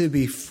need to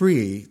be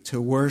free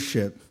to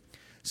worship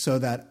so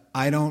that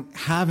I don't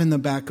have in the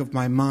back of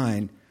my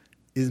mind,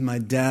 is my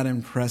dad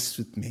impressed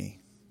with me?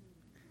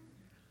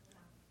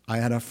 I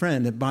had a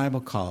friend at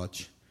Bible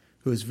college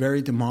who was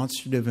very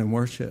demonstrative in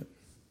worship,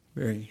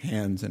 very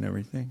hands and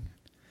everything.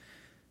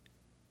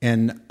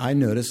 And I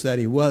noticed that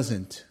he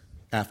wasn't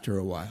after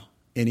a while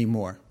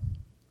anymore.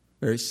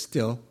 Very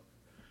still.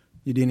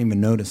 You didn't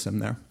even notice him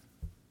there.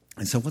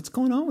 I said, what's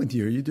going on with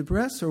you? Are you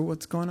depressed or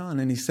what's going on?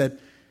 And he said,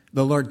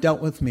 the Lord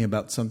dealt with me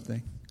about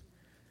something.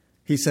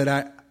 He said,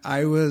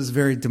 I was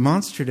very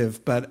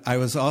demonstrative, but I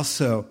was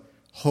also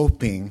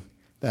hoping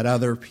that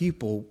other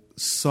people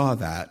saw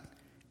that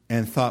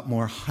and thought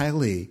more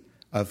highly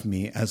of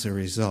me as a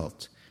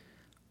result.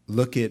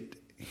 Look at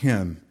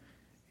him.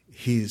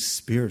 He's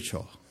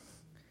spiritual.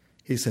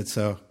 He said,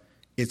 so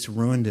it's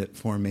ruined it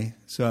for me,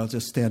 so I'll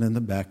just stand in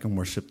the back and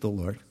worship the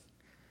Lord.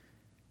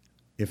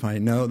 If I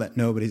know that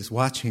nobody's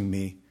watching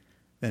me,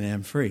 then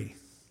I'm free.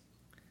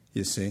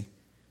 You see,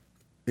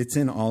 it's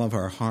in all of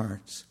our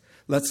hearts.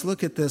 Let's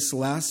look at this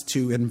last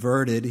two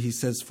inverted. He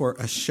says, for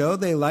a show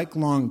they like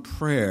long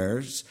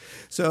prayers.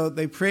 So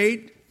they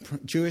prayed,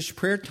 Jewish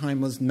prayer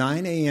time was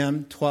 9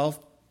 a.m., 12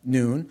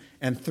 noon,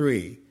 and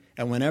 3.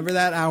 And whenever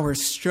that hour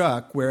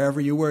struck,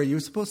 wherever you were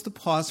supposed to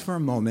pause for a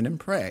moment and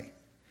pray,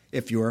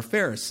 if you were a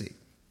Pharisee.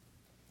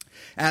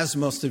 As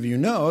most of you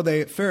know,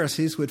 the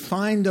Pharisees would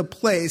find a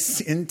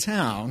place in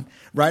town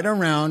right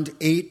around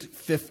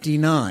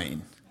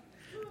 8:59.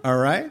 All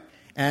right?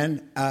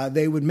 And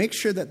they would make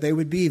sure that they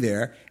would be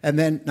there. And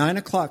then 9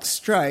 o'clock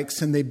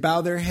strikes and they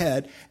bow their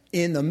head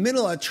in the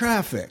middle of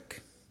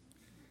traffic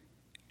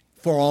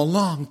for a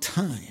long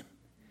time.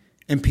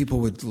 And people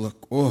would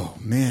look, oh,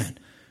 man,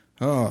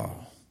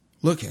 oh,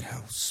 look at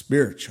how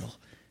spiritual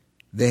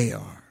they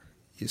are,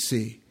 you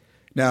see.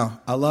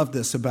 Now, I love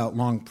this about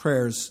long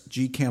prayers.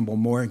 G. Campbell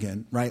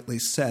Morgan rightly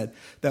said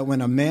that when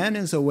a man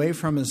is away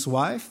from his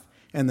wife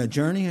and the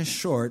journey is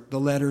short, the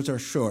letters are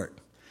short.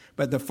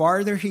 But the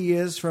farther he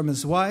is from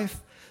his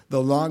wife,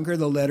 the longer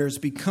the letters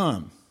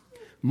become.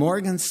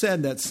 Morgan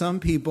said that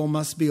some people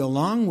must be a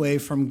long way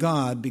from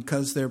God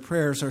because their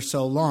prayers are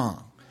so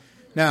long.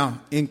 Now,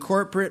 in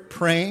corporate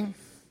praying,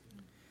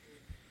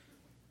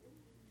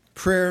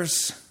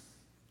 prayers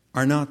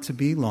are not to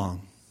be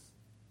long.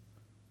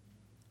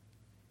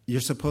 You're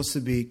supposed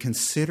to be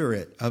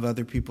considerate of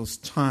other people's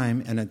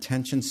time and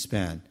attention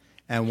span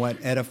and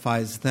what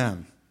edifies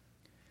them.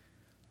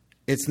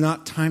 It's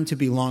not time to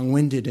be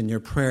long-winded in your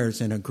prayers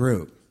in a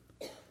group.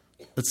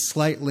 It's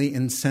slightly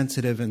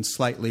insensitive and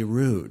slightly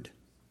rude.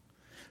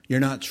 You're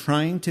not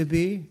trying to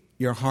be.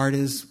 Your heart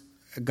is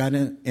got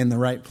in the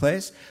right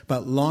place.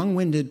 But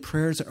long-winded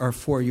prayers are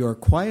for your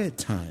quiet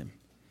time.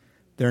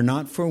 They're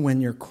not for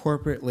when you're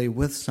corporately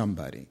with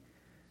somebody.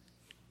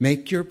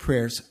 Make your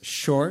prayers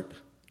short,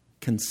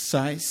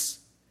 concise,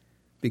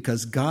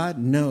 because God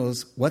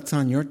knows what's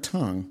on your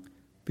tongue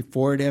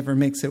before it ever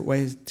makes its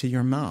way to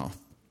your mouth.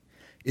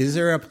 Is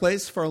there a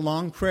place for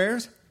long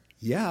prayers?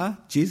 Yeah,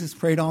 Jesus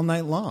prayed all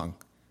night long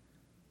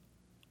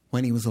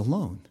when he was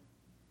alone.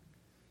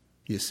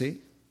 You see?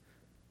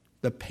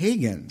 The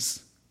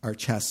pagans are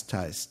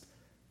chastised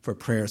for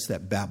prayers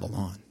that babble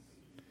on.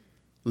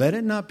 Let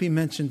it not be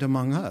mentioned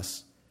among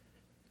us.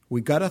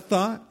 We got a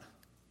thought,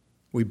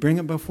 we bring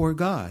it before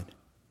God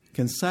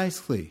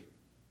concisely,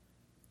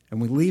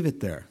 and we leave it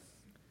there.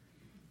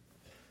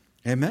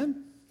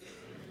 Amen?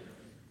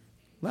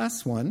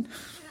 Last one.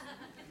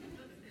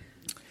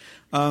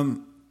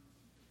 And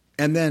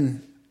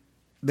then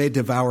they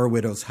devour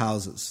widows'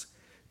 houses.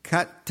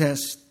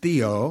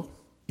 Katestheo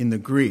in the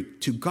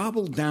Greek, to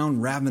gobble down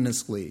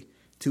ravenously,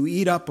 to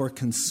eat up or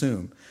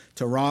consume,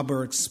 to rob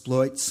or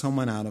exploit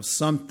someone out of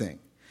something.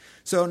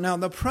 So now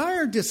the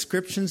prior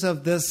descriptions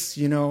of this,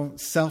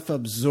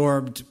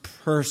 self-absorbed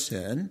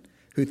person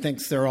who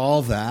thinks they're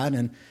all that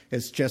and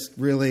is just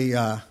really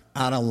out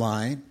of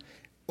line,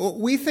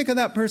 we think of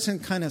that person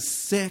kind of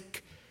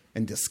sick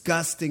and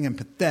disgusting and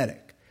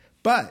pathetic.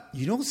 But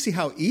you don't see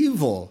how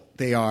evil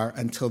they are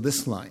until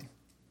this line.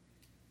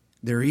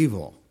 They're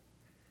evil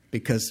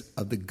because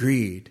of the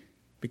greed,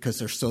 because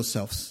they're so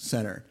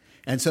self-centered.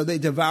 And so they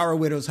devour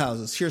widows'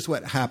 houses. Here's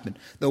what happened.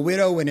 The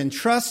widow would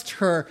entrust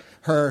her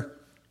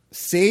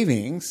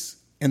savings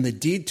and the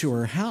deed to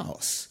her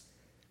house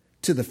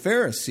to the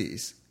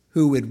Pharisees,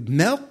 who would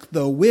milk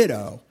the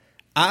widow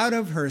out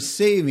of her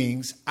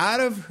savings, out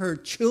of her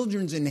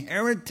children's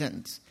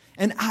inheritance,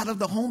 and out of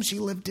the home she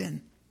lived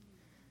in.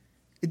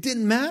 It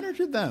didn't matter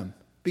to them.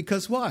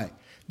 Because why?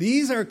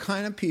 These are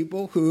kind of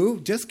people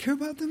who just care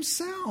about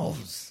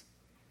themselves.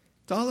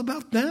 It's all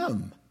about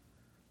them.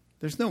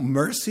 There's no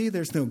mercy.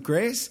 There's no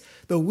grace.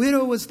 The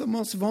widow was the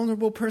most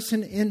vulnerable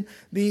person in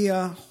the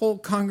whole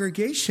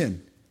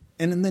congregation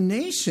and in the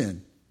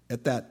nation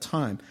at that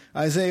time.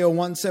 Isaiah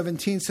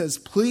 1:17 says,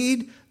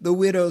 plead the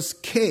widow's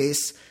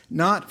case,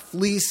 not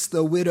fleece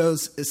the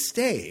widow's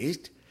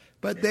estate.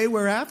 But they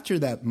were after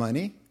that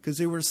money because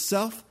they were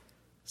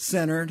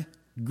self-centered,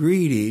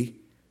 greedy,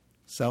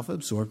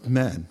 self-absorbed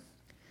men.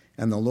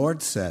 And the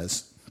Lord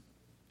says,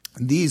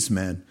 these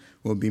men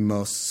will be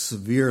most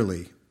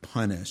severely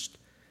punished.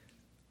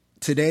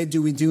 Today,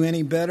 do we do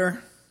any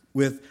better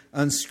with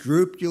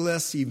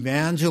unscrupulous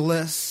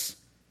evangelists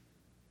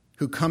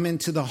who come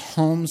into the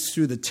homes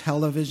through the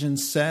television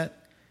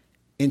set,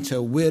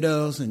 into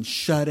widows and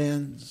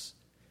shut-ins,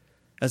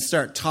 and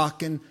start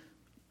talking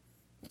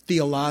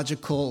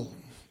theological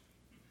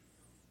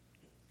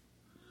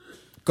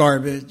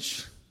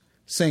garbage,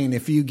 saying,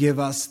 if you give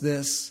us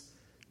this,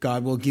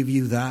 God will give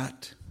you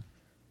that.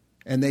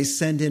 And they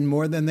send in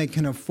more than they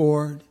can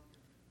afford.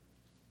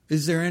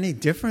 Is there any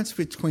difference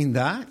between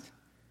that?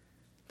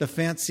 The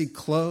fancy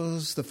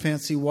clothes, the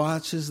fancy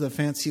watches, the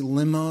fancy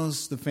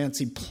limos, the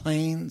fancy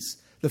planes,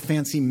 the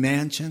fancy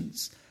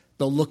mansions,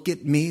 the look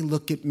at me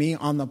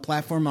on the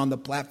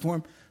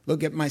platform,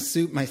 look at my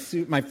suit, my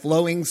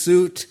flowing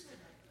suit.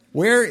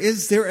 Where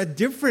is there a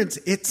difference?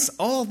 It's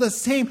all the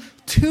same.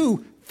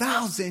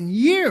 2,000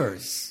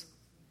 years.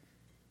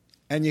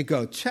 And you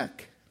go,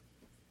 check.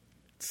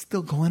 It's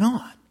still going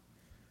on.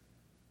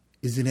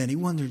 Is it any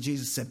wonder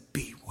Jesus said,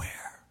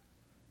 beware.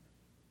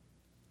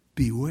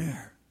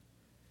 Beware.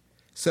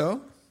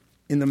 So,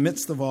 in the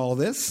midst of all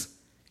this,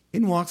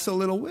 in walks a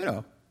little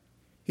widow.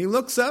 He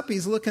looks up,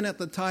 he's looking at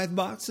the tithe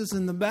boxes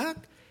in the back.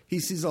 He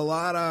sees a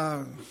lot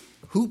of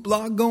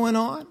hoopla going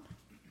on.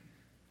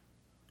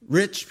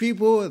 Rich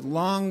people with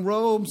long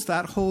robes,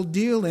 that whole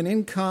deal. And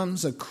in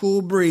comes a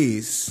cool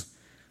breeze,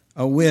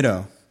 a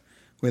widow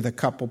with a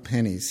couple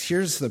pennies.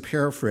 Here's the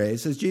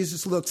paraphrase. As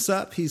Jesus looks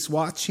up, he's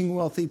watching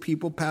wealthy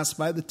people pass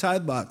by the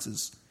tithe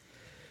boxes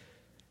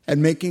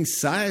and making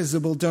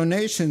sizable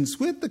donations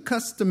with the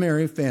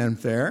customary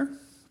fanfare.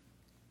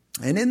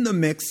 And in the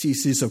mix, he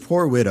sees a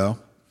poor widow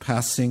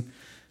passing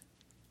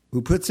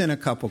who puts in a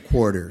couple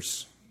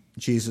quarters.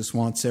 Jesus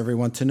wants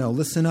everyone to know,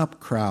 listen up,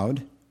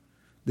 crowd.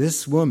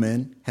 This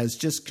woman has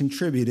just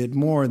contributed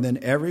more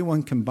than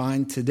everyone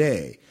combined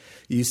today.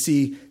 You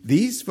see,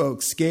 these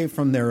folks gave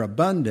from their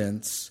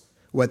abundance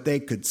what they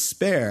could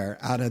spare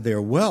out of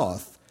their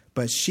wealth,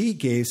 but she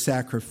gave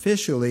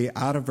sacrificially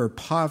out of her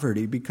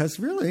poverty because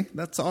really,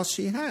 that's all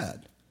she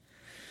had.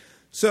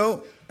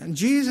 So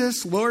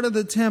Jesus, Lord of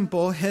the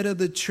temple, head of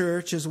the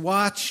church, is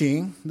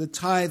watching the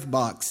tithe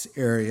box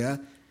area,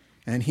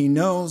 and he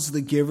knows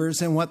the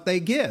givers and what they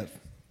give.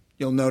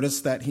 You'll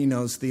notice that he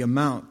knows the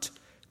amount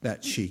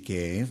that she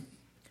gave.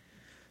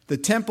 The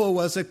temple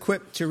was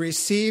equipped to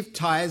receive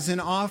tithes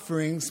and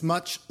offerings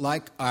much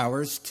like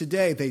ours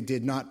today. They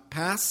did not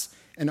pass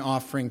an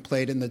offering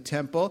plate in the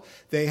temple.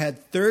 They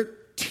had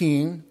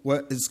 13,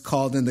 what is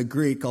called in the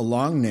Greek, a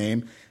long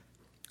name,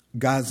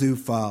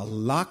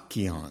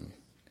 gazuphalakion.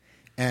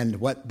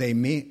 And what it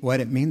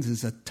means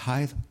is a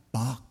tithe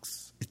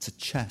box. It's a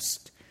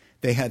chest.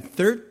 They had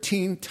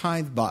 13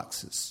 tithe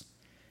boxes.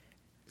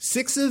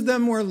 6 of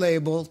them were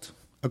labeled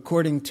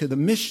according to the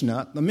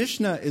Mishnah. The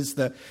Mishnah is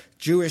the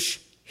Jewish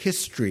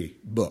history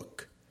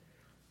book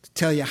to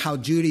tell you how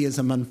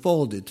Judaism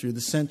unfolded through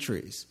the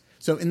centuries.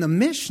 So in the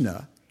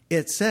Mishnah,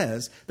 it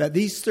says that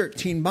these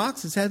 13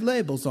 boxes had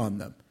labels on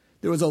them.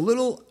 There was a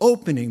little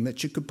opening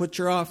that you could put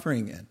your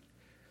offering in.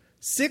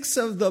 6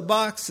 of the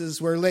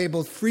boxes were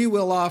labeled free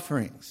will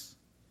offerings.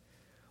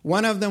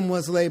 One of them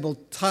was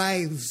labeled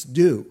tithes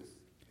due.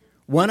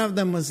 One of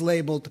them was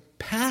labeled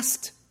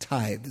past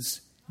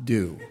tithes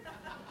due.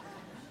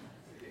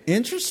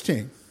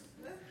 Interesting.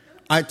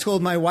 I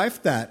told my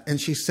wife that, and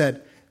she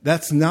said,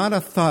 that's not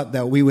a thought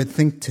that we would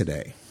think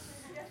today.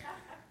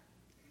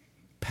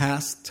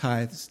 Past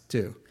tithes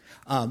due.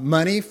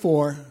 Money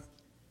for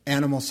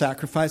animal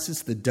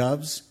sacrifices, the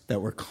doves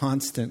that were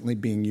constantly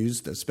being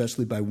used,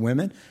 especially by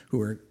women who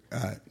were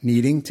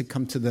needing to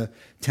come to the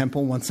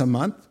temple once a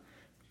month.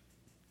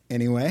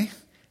 Anyway,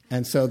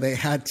 and so they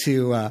had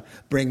to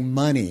bring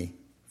money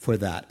for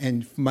that,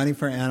 and money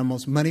for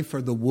animals, money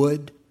for the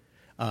wood,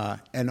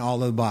 and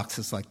all of the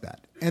boxes like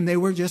that. And they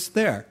were just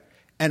there.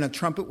 And a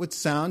trumpet would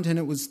sound, and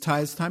it was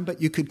tithe time,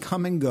 but you could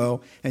come and go,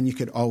 and you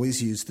could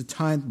always use the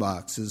tithe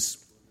boxes.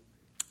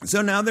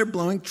 So now they're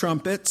blowing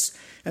trumpets,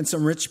 and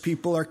some rich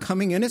people are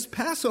coming in. It's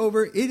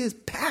Passover. It is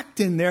packed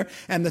in there,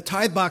 and the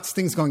tithe box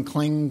thing's going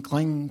clang,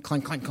 clang,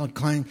 clang, clang, clang,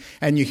 clang.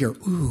 And you hear,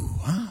 ooh,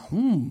 wow,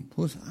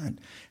 who's that?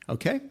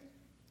 Okay?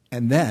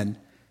 And then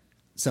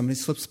somebody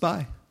slips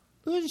by.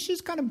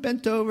 She's kind of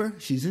bent over.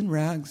 She's in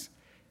rags.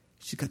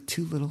 She's got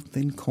 2 little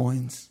thin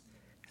coins,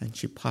 and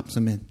she pops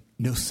them in.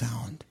 No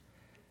sound.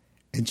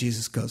 And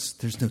Jesus goes,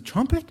 there's no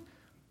trumpet?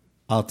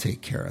 I'll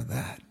take care of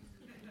that.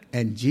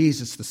 And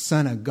Jesus, the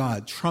Son of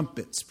God,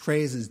 trumpets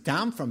praises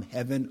down from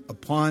heaven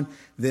upon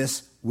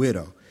this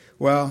widow.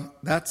 Well,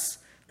 that's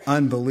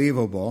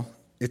unbelievable.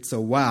 It's a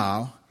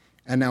wow.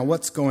 And now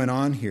what's going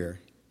on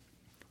here?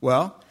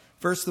 Well,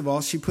 first of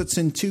all, she puts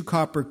in 2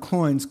 copper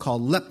coins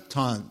called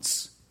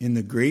leptons in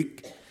the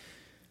Greek.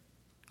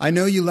 I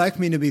know you like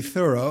me to be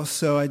thorough,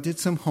 so I did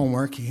some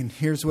homework, and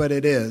here's what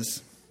it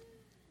is.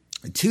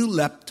 2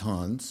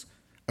 leptons,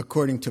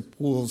 according to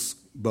Poole's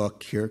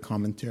book here,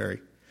 commentary.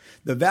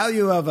 The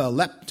value of a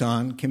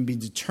lepton can be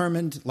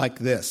determined like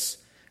this.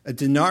 A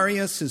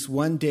denarius is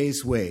 1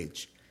 day's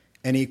wage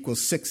and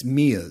equals 6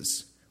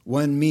 mias.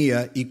 1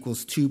 mia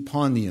equals 2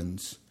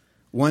 pondians.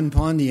 1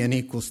 pondian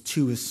equals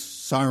 2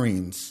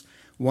 isarines.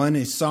 1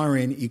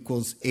 isarine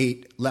equals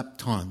 8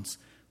 leptons.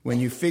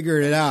 When you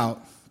figure it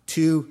out,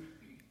 2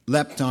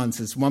 leptons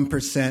is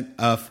 1%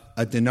 of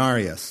a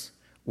denarius,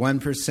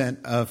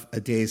 1% of a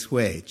day's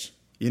wage.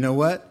 You know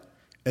what?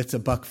 It's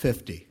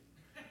 $1.50.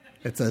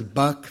 It's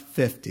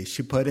 $1.50.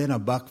 She put in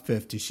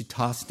 $1.50. She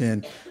tossed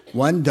in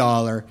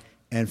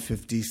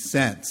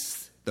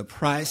 $1.50, the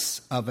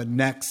price of a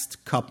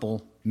next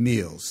couple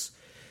meals.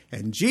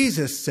 And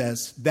Jesus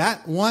says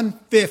that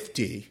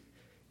 $1.50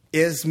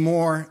 is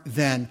more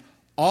than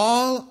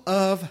all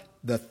of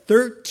the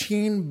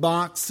 13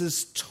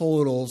 boxes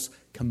totals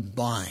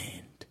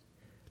combined.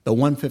 The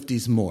 $1.50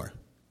 is more.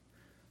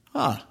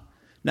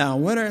 Now,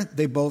 what are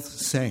they both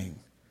saying?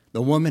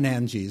 The woman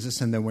and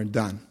Jesus, and then we're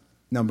done.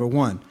 Number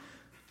 1.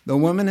 The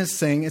woman is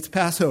saying, it's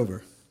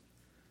Passover.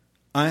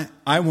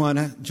 I want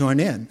to join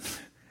in.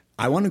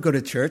 I want to go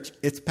to church.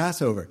 It's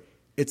Passover.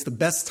 It's the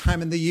best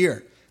time of the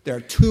year. There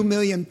are 2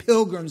 million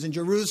pilgrims in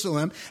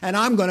Jerusalem, and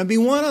I'm going to be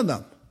one of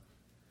them.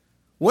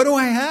 What do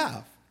I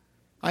have?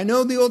 I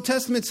know the Old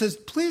Testament says,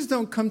 please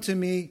don't come to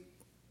me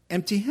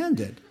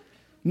empty-handed.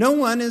 No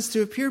one is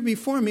to appear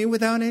before me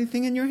without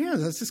anything in your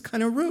hands. That's just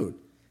kind of rude.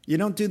 You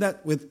don't do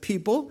that with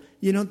people.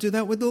 You don't do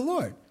that with the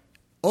Lord.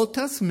 Old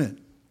Testament.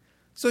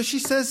 So she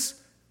says,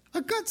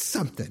 I got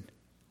something.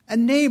 A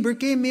neighbor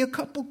gave me a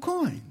couple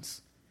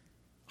coins.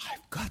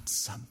 I've got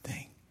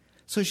something.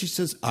 So she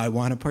says, I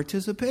want to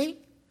participate.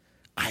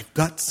 I've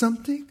got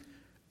something.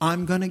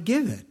 I'm going to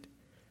give it.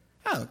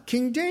 Oh,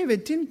 King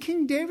David. Didn't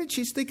King David?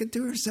 She's thinking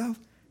to herself.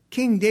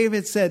 King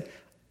David said,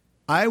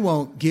 I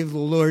won't give the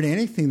Lord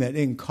anything that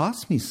didn't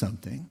cost me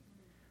something.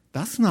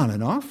 That's not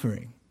an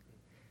offering.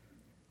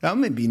 That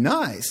may be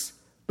nice,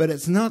 but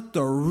it's not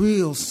the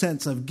real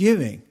sense of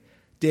giving.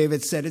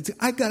 David said,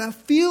 I got to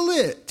feel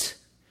it.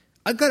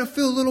 I got to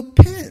feel a little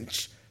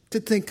pinch to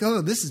think,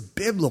 oh, this is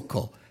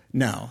biblical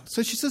now.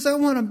 So she says, I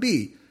want to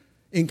be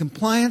in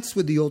compliance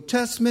with the Old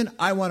Testament.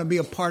 I want to be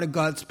a part of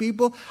God's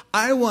people.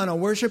 I want to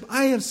worship.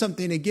 I have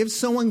something to give.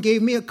 Someone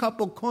gave me a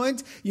couple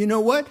coins. You know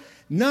what?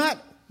 Not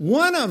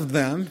one of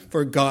them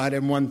for God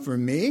and one for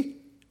me.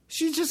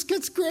 She just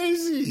gets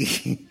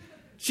crazy.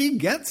 She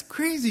gets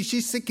crazy.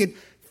 She's thinking,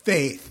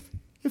 faith.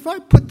 If I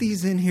put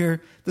these in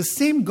here, the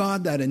same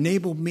God that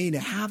enabled me to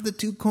have the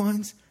 2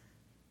 coins,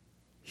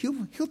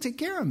 he'll take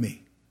care of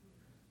me.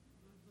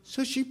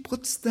 So she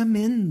puts them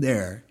in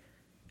there.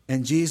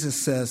 And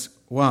Jesus says,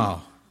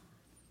 wow.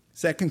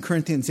 2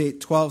 Corinthians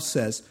 8:12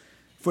 says,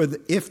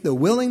 if the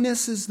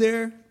willingness is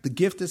there, the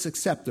gift is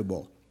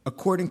acceptable,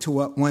 according to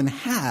what one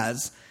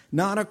has,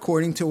 not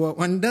according to what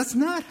one does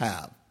not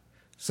have.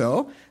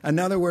 So, in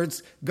other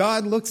words,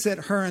 God looks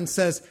at her and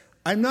says,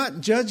 I'm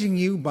not judging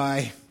you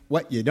by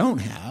what you don't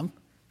have.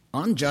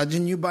 I'm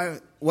judging you by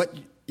what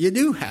you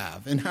do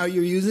have and how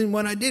you're using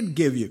what I did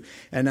give you.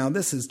 And now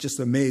this is just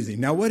amazing.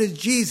 Now, what is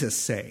Jesus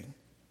saying?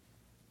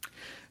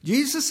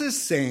 Jesus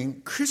is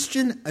saying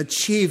Christian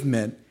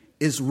achievement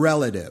is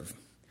relative.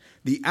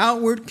 The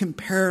outward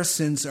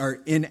comparisons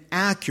are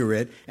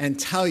inaccurate and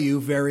tell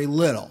you very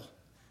little.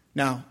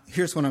 Now,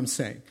 here's what I'm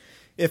saying.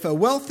 If a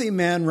wealthy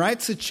man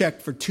writes a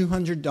check for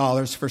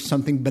 $200 for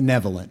something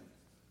benevolent,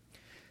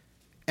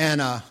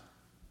 and a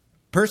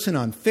person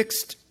on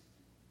fixed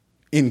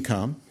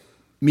income,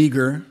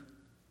 meager,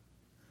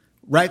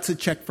 writes a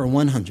check for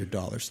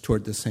 $100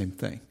 toward the same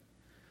thing,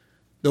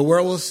 the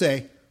world will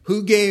say,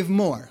 who gave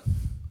more?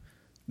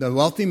 The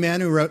wealthy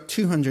man who wrote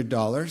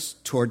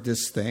 $200 toward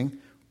this thing,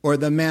 or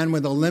the man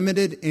with a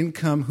limited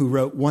income who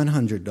wrote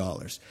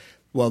 $100?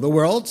 Well, the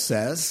world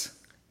says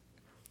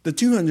the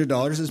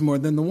 $200 is more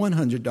than the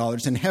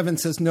 $100. And heaven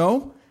says,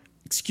 no,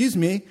 excuse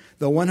me,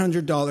 the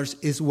 $100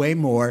 is way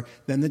more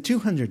than the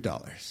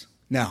 $200.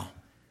 Now,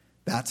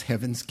 that's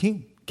heaven's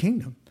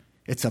kingdom.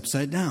 It's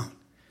upside down.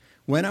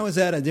 When I was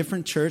at a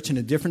different church in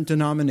a different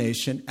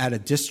denomination at a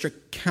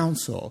district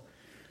council,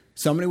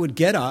 somebody would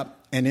get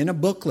up, and in a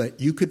booklet,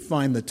 you could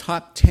find the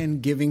top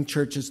 10 giving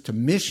churches to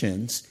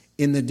missions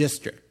in the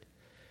district.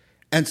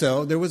 And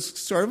so there was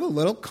sort of a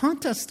little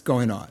contest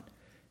going on.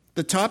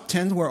 The top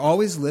 10 were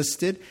always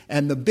listed,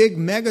 and the big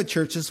mega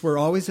churches were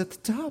always at the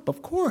top,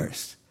 of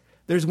course.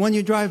 There's one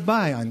you drive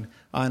by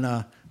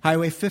on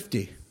Highway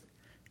 50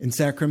 in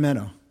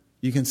Sacramento.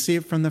 You can see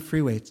it from the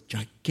freeway. It's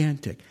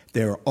gigantic.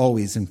 They're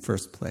always in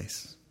first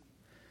place.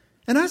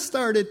 And I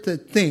started to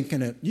think,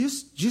 and it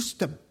used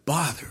to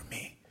bother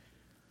me,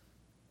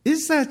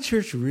 is that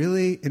church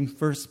really in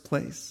first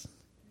place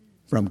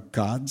from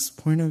God's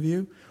point of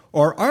view?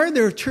 Or are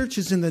there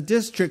churches in the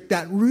district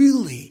that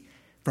really,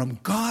 from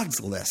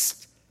God's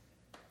list,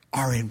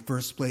 are in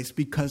first place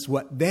because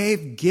what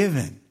they've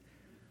given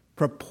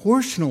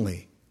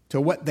proportionally to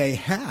what they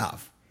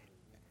have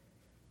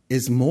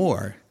is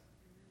more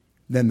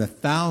than the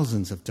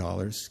thousands of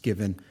dollars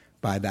given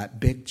by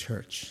that big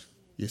church?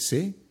 You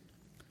see?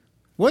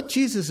 What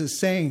Jesus is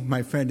saying,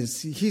 my friend,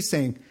 is he's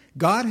saying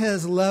God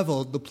has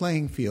leveled the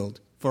playing field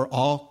for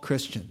all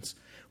Christians,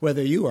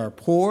 whether you are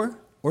poor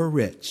or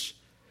rich,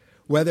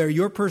 whether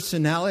your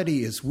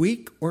personality is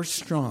weak or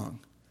strong,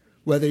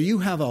 whether you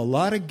have a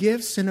lot of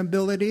gifts and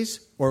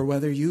abilities or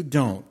whether you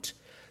don't.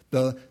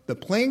 The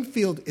playing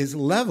field is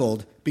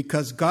leveled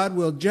because God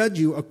will judge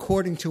you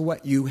according to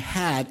what you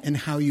had and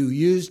how you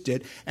used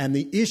it. And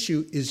the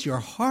issue is your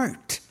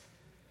heart,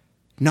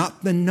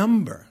 not the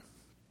number.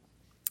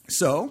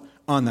 So,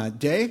 on that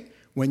day,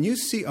 when you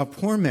see a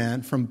poor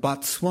man from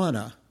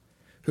Botswana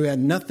who had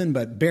nothing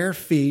but bare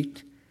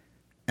feet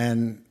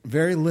and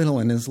very little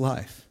in his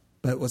life,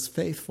 but was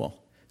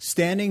faithful,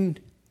 standing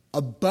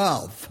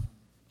above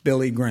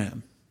Billy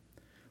Graham,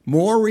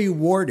 more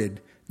rewarded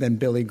than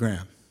Billy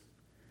Graham,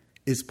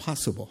 is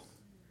possible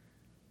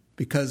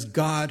because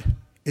God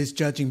is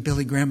judging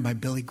Billy Graham by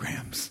Billy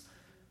Graham's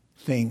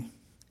thing,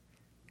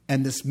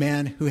 and this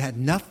man who had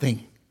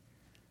nothing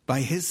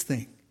by his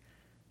thing.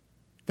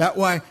 That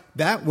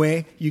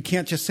way you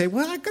can't just say,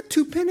 well, I got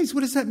 2 pennies.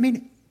 What does that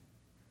mean?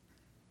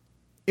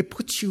 It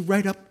puts you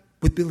right up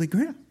with Billy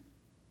Graham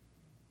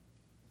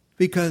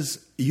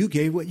because you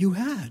gave what you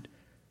had.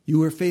 You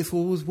were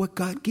faithful with what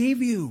God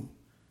gave you.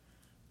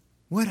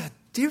 What a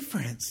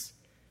difference.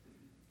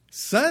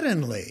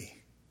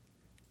 Suddenly,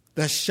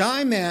 the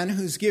shy man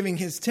who's giving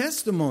his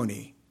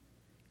testimony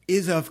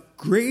is of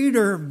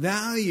greater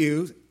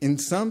value in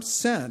some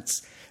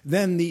sense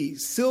than the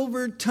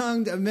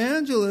silver-tongued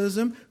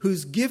evangelism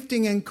whose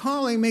gifting and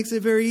calling makes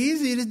it very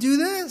easy to do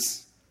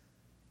this.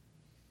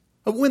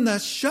 But when the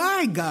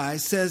shy guy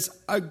says,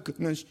 I'm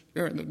going to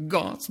share the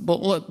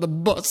gospel at the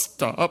bus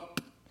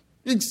stop,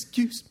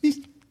 excuse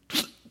me,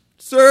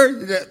 sir,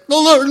 the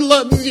Lord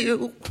loves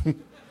you.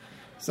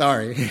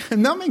 Sorry,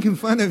 I'm not making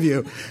fun of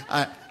you.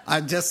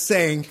 I'm just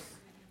saying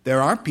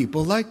there are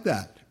people like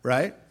that,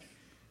 right?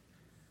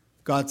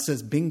 God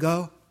says,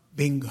 bingo,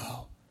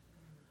 bingo.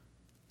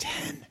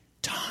 10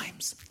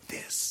 times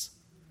this.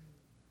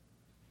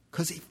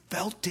 Because he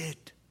felt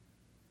it.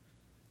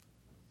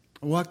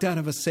 I walked out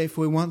of a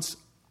Safeway once.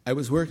 I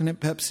was working at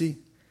Pepsi.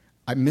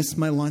 I missed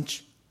my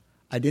lunch.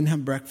 I didn't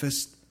have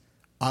breakfast.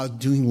 I was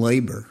doing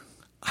labor.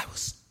 I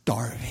was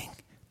starving.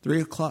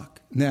 3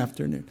 o'clock in the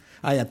afternoon.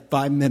 I had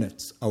 5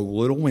 minutes, a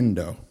little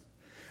window.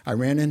 I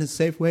ran into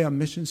Safeway on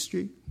Mission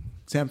Street,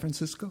 San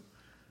Francisco.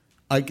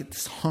 I get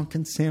this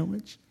honking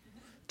sandwich,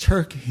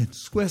 turkey and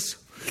Swiss.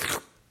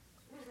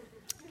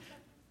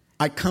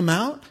 I come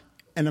out,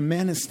 and a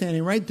man is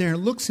standing right there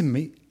and looks at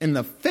me in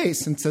the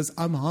face and says,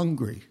 I'm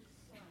hungry.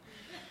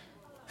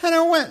 And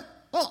I went,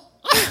 oh,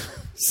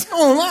 so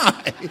am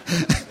I.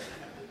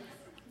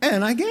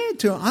 And I gave it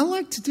to him. I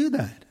like to do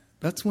that.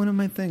 That's one of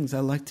my things. I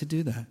like to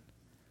do that.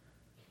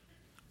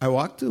 I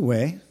walked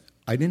away.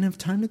 I didn't have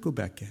time to go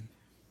back in.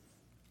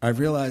 I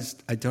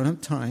realized I don't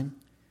have time.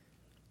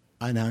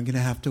 I'm now going to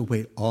have to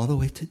wait all the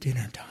way to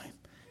dinner time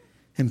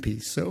and be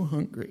so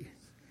hungry.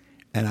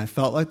 And I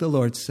felt like the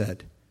Lord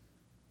said,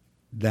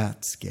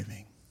 that's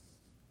giving.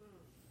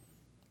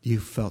 You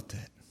felt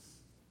it.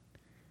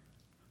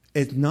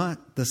 It's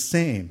not the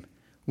same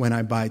when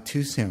I buy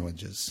 2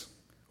 sandwiches,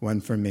 one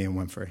for me and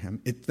one for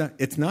him.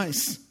 It's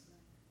nice.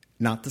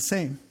 Not the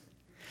same.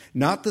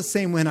 Not the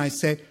same when I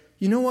say,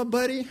 you know what,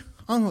 buddy?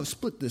 I'm going to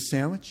split this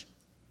sandwich.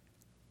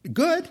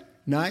 Good.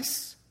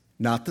 Nice.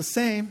 Not the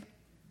same.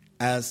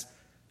 as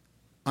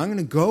I'm going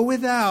to go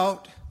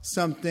without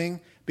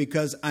something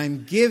because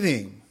I'm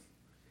giving,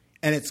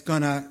 and it's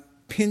going to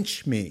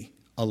pinch me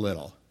a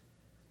little.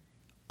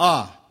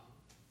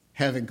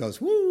 Heaven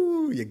goes,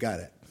 woo, you got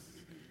it.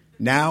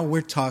 Now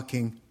we're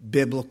talking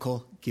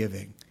biblical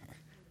giving.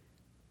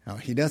 Now,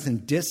 he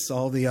doesn't diss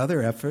all the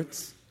other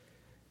efforts.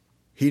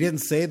 He didn't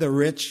say the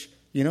rich,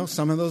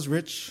 some of those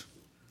rich,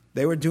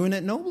 they were doing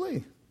it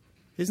nobly.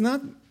 He's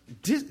not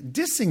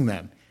dissing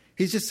them.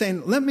 He's just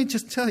saying, let me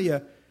just tell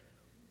you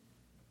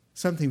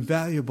something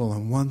valuable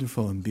and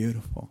wonderful and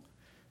beautiful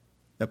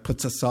that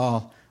puts us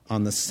all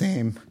on the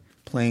same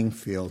playing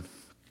field.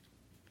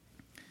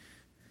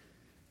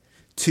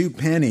 2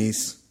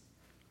 pennies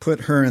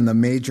put her in the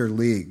major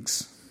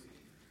leagues.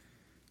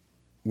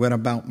 What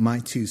about my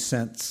 2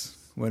 cents?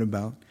 What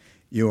about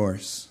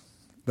yours?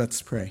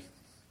 Let's pray.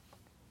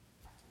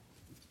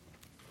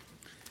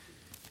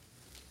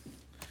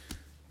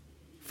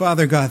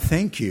 Father God,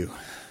 thank you.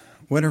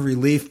 What a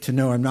relief to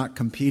know I'm not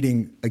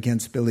competing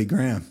against Billy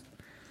Graham,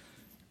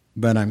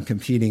 but I'm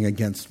competing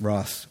against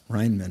Ross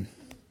Reinman.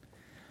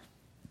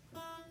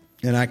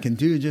 And I can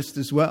do just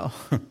as well.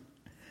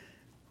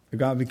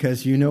 God,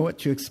 because you know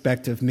what you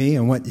expect of me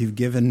and what you've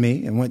given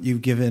me and what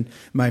you've given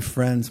my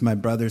friends, my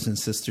brothers and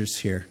sisters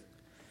here.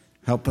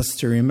 Help us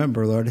to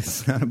remember, Lord,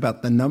 it's not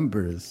about the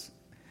numbers.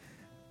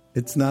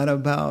 It's not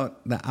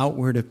about the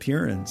outward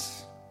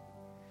appearance.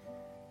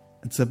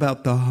 It's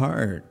about the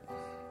heart.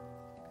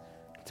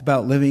 It's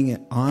about living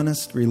an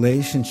honest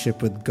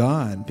relationship with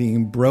God,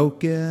 being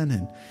broken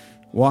and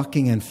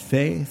walking in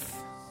faith,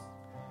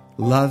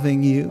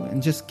 loving you,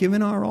 and just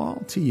giving our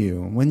all to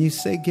you. When you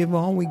say give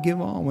all, we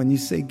give all. When you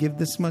say give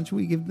this much,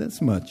 we give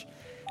this much.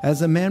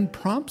 As a man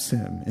prompts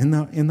him in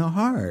the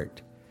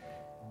heart.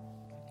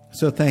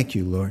 So thank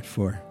you, Lord,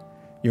 for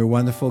your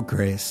wonderful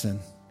grace. And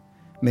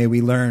may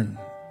we learn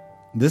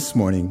this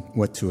morning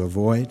what to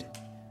avoid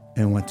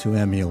and what to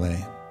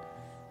emulate.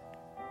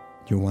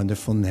 Your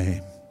wonderful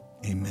name.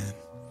 Amen.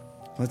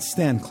 Let's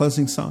stand.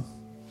 Closing song.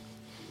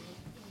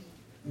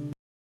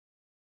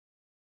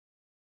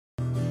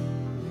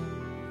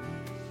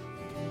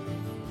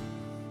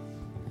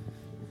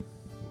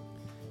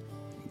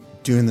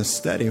 Doing the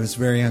study was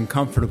very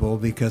uncomfortable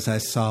because I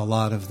saw a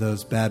lot of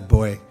those bad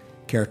boy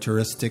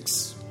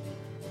characteristics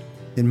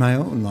in my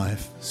own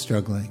life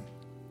struggling.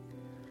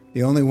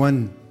 The only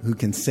one who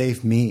can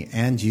save me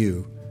and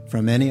you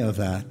from any of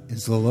that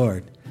is the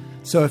Lord.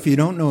 So if you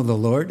don't know the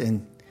Lord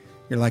and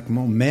you're like,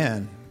 oh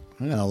man,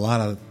 I got a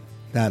lot of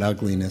that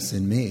ugliness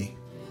in me,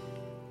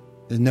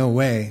 there's no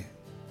way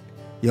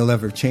you'll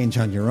ever change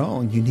on your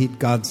own. You need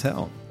God's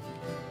help.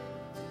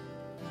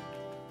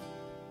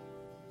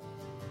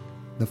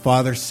 The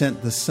Father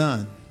sent the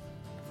Son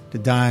to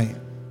die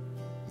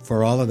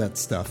for all of that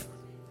stuff.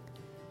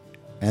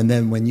 And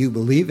then when you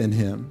believe in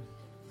Him,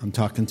 I'm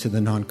talking to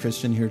the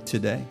non-Christian here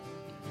today,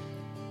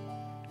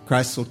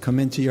 Christ will come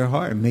into your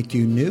heart and make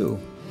you new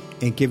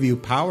and give you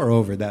power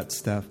over that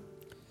stuff.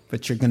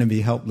 But you're going to be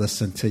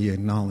helpless until you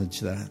acknowledge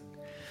that.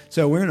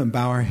 So we're going to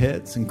bow our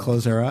heads and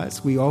close our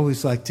eyes. We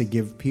always like to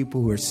give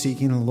people who are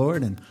seeking the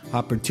Lord an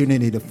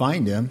opportunity to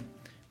find Him.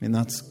 I mean,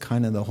 that's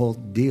kind of the whole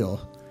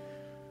deal.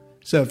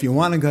 So if you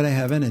want to go to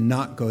heaven and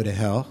not go to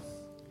hell,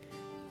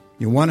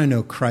 you want to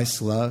know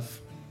Christ's love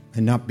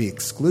and not be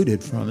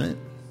excluded from it,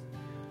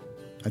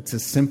 it's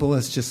as simple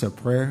as just a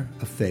prayer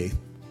of faith.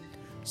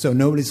 So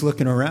nobody's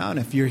looking around.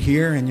 If you're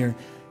here and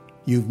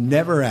you've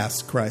never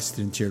asked Christ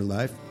into your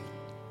life,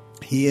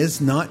 He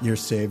is not your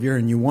Savior,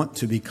 and you want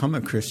to become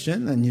a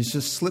Christian, then you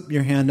just slip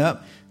your hand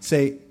up,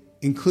 say,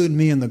 include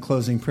me in the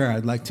closing prayer.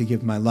 I'd like to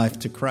give my life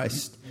to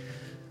Christ.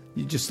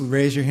 You just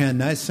raise your hand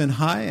nice and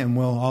high, and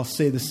we'll all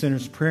say the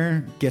sinner's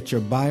prayer, get your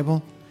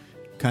Bible,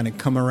 kind of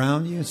come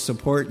around you,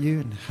 support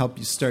you, and help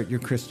you start your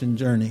Christian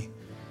journey.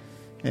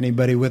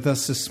 Anybody with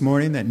us this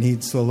morning that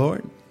needs the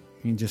Lord,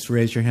 you can just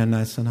raise your hand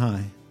nice and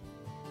high.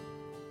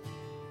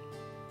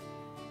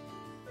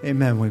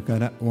 Amen. We've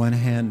got one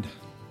hand.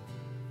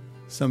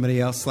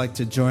 Somebody else like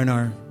to join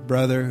our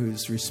brother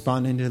who's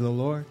responding to the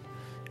Lord?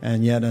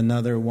 And yet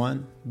another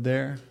one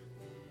there.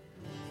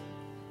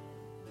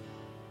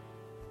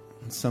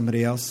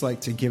 Somebody else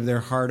like to give their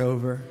heart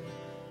over.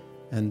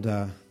 And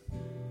all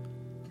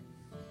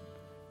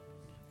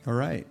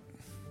right.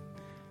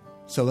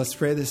 So let's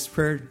pray this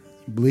prayer.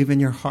 Believe in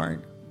your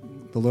heart.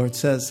 The Lord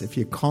says, if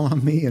you call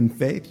on me in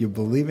faith, you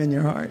believe in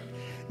your heart,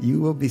 you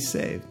will be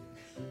saved.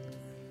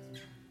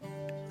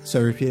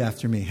 So repeat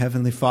after me.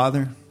 Heavenly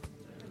Father,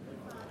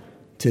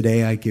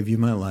 today I give you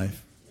my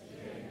life.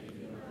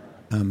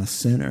 I'm a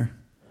sinner.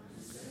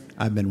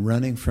 I've been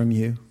running from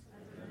you.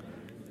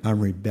 I'm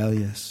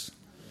rebellious.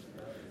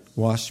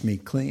 Wash me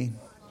clean.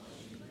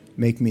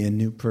 Make me a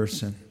new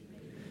person.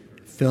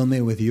 Fill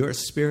me with your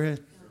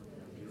Spirit.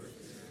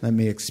 Let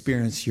me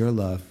experience your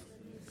love.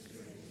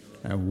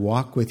 I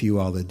walk with you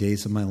all the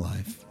days of my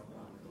life.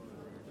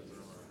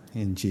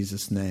 In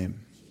Jesus' name,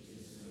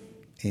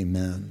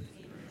 amen.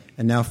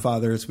 And now,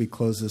 Father, as we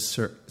close this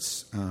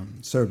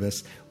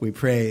service, we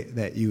pray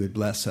that you would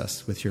bless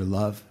us with your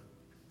love,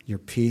 your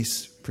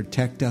peace.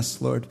 Protect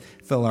us, Lord.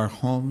 Fill our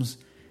homes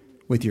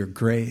with your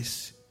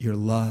grace, your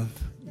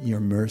love, your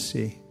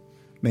mercy.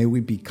 May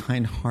we be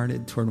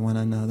kind-hearted toward one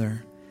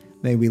another.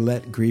 May we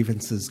let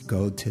grievances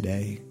go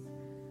today.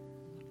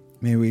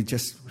 May we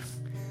just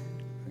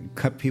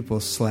cut people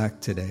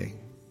slack today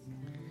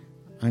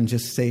and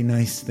just say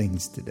nice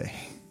things today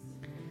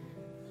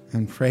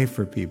and pray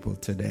for people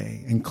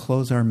today and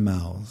close our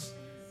mouths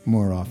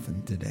more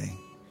often today,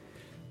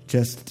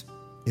 just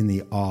in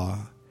the awe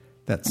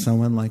that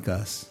someone like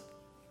us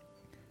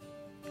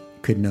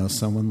could know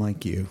someone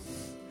like you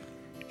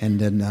and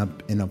end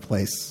up in a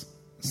place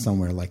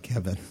somewhere like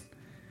heaven.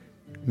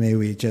 May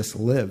we just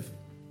live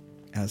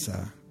as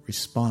a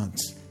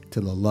response to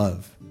the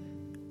love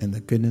and the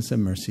goodness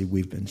and mercy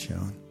we've been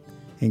shown.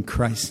 In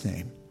Christ's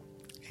name,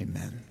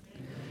 amen.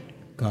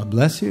 God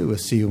bless you. We'll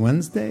see you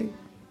Wednesday.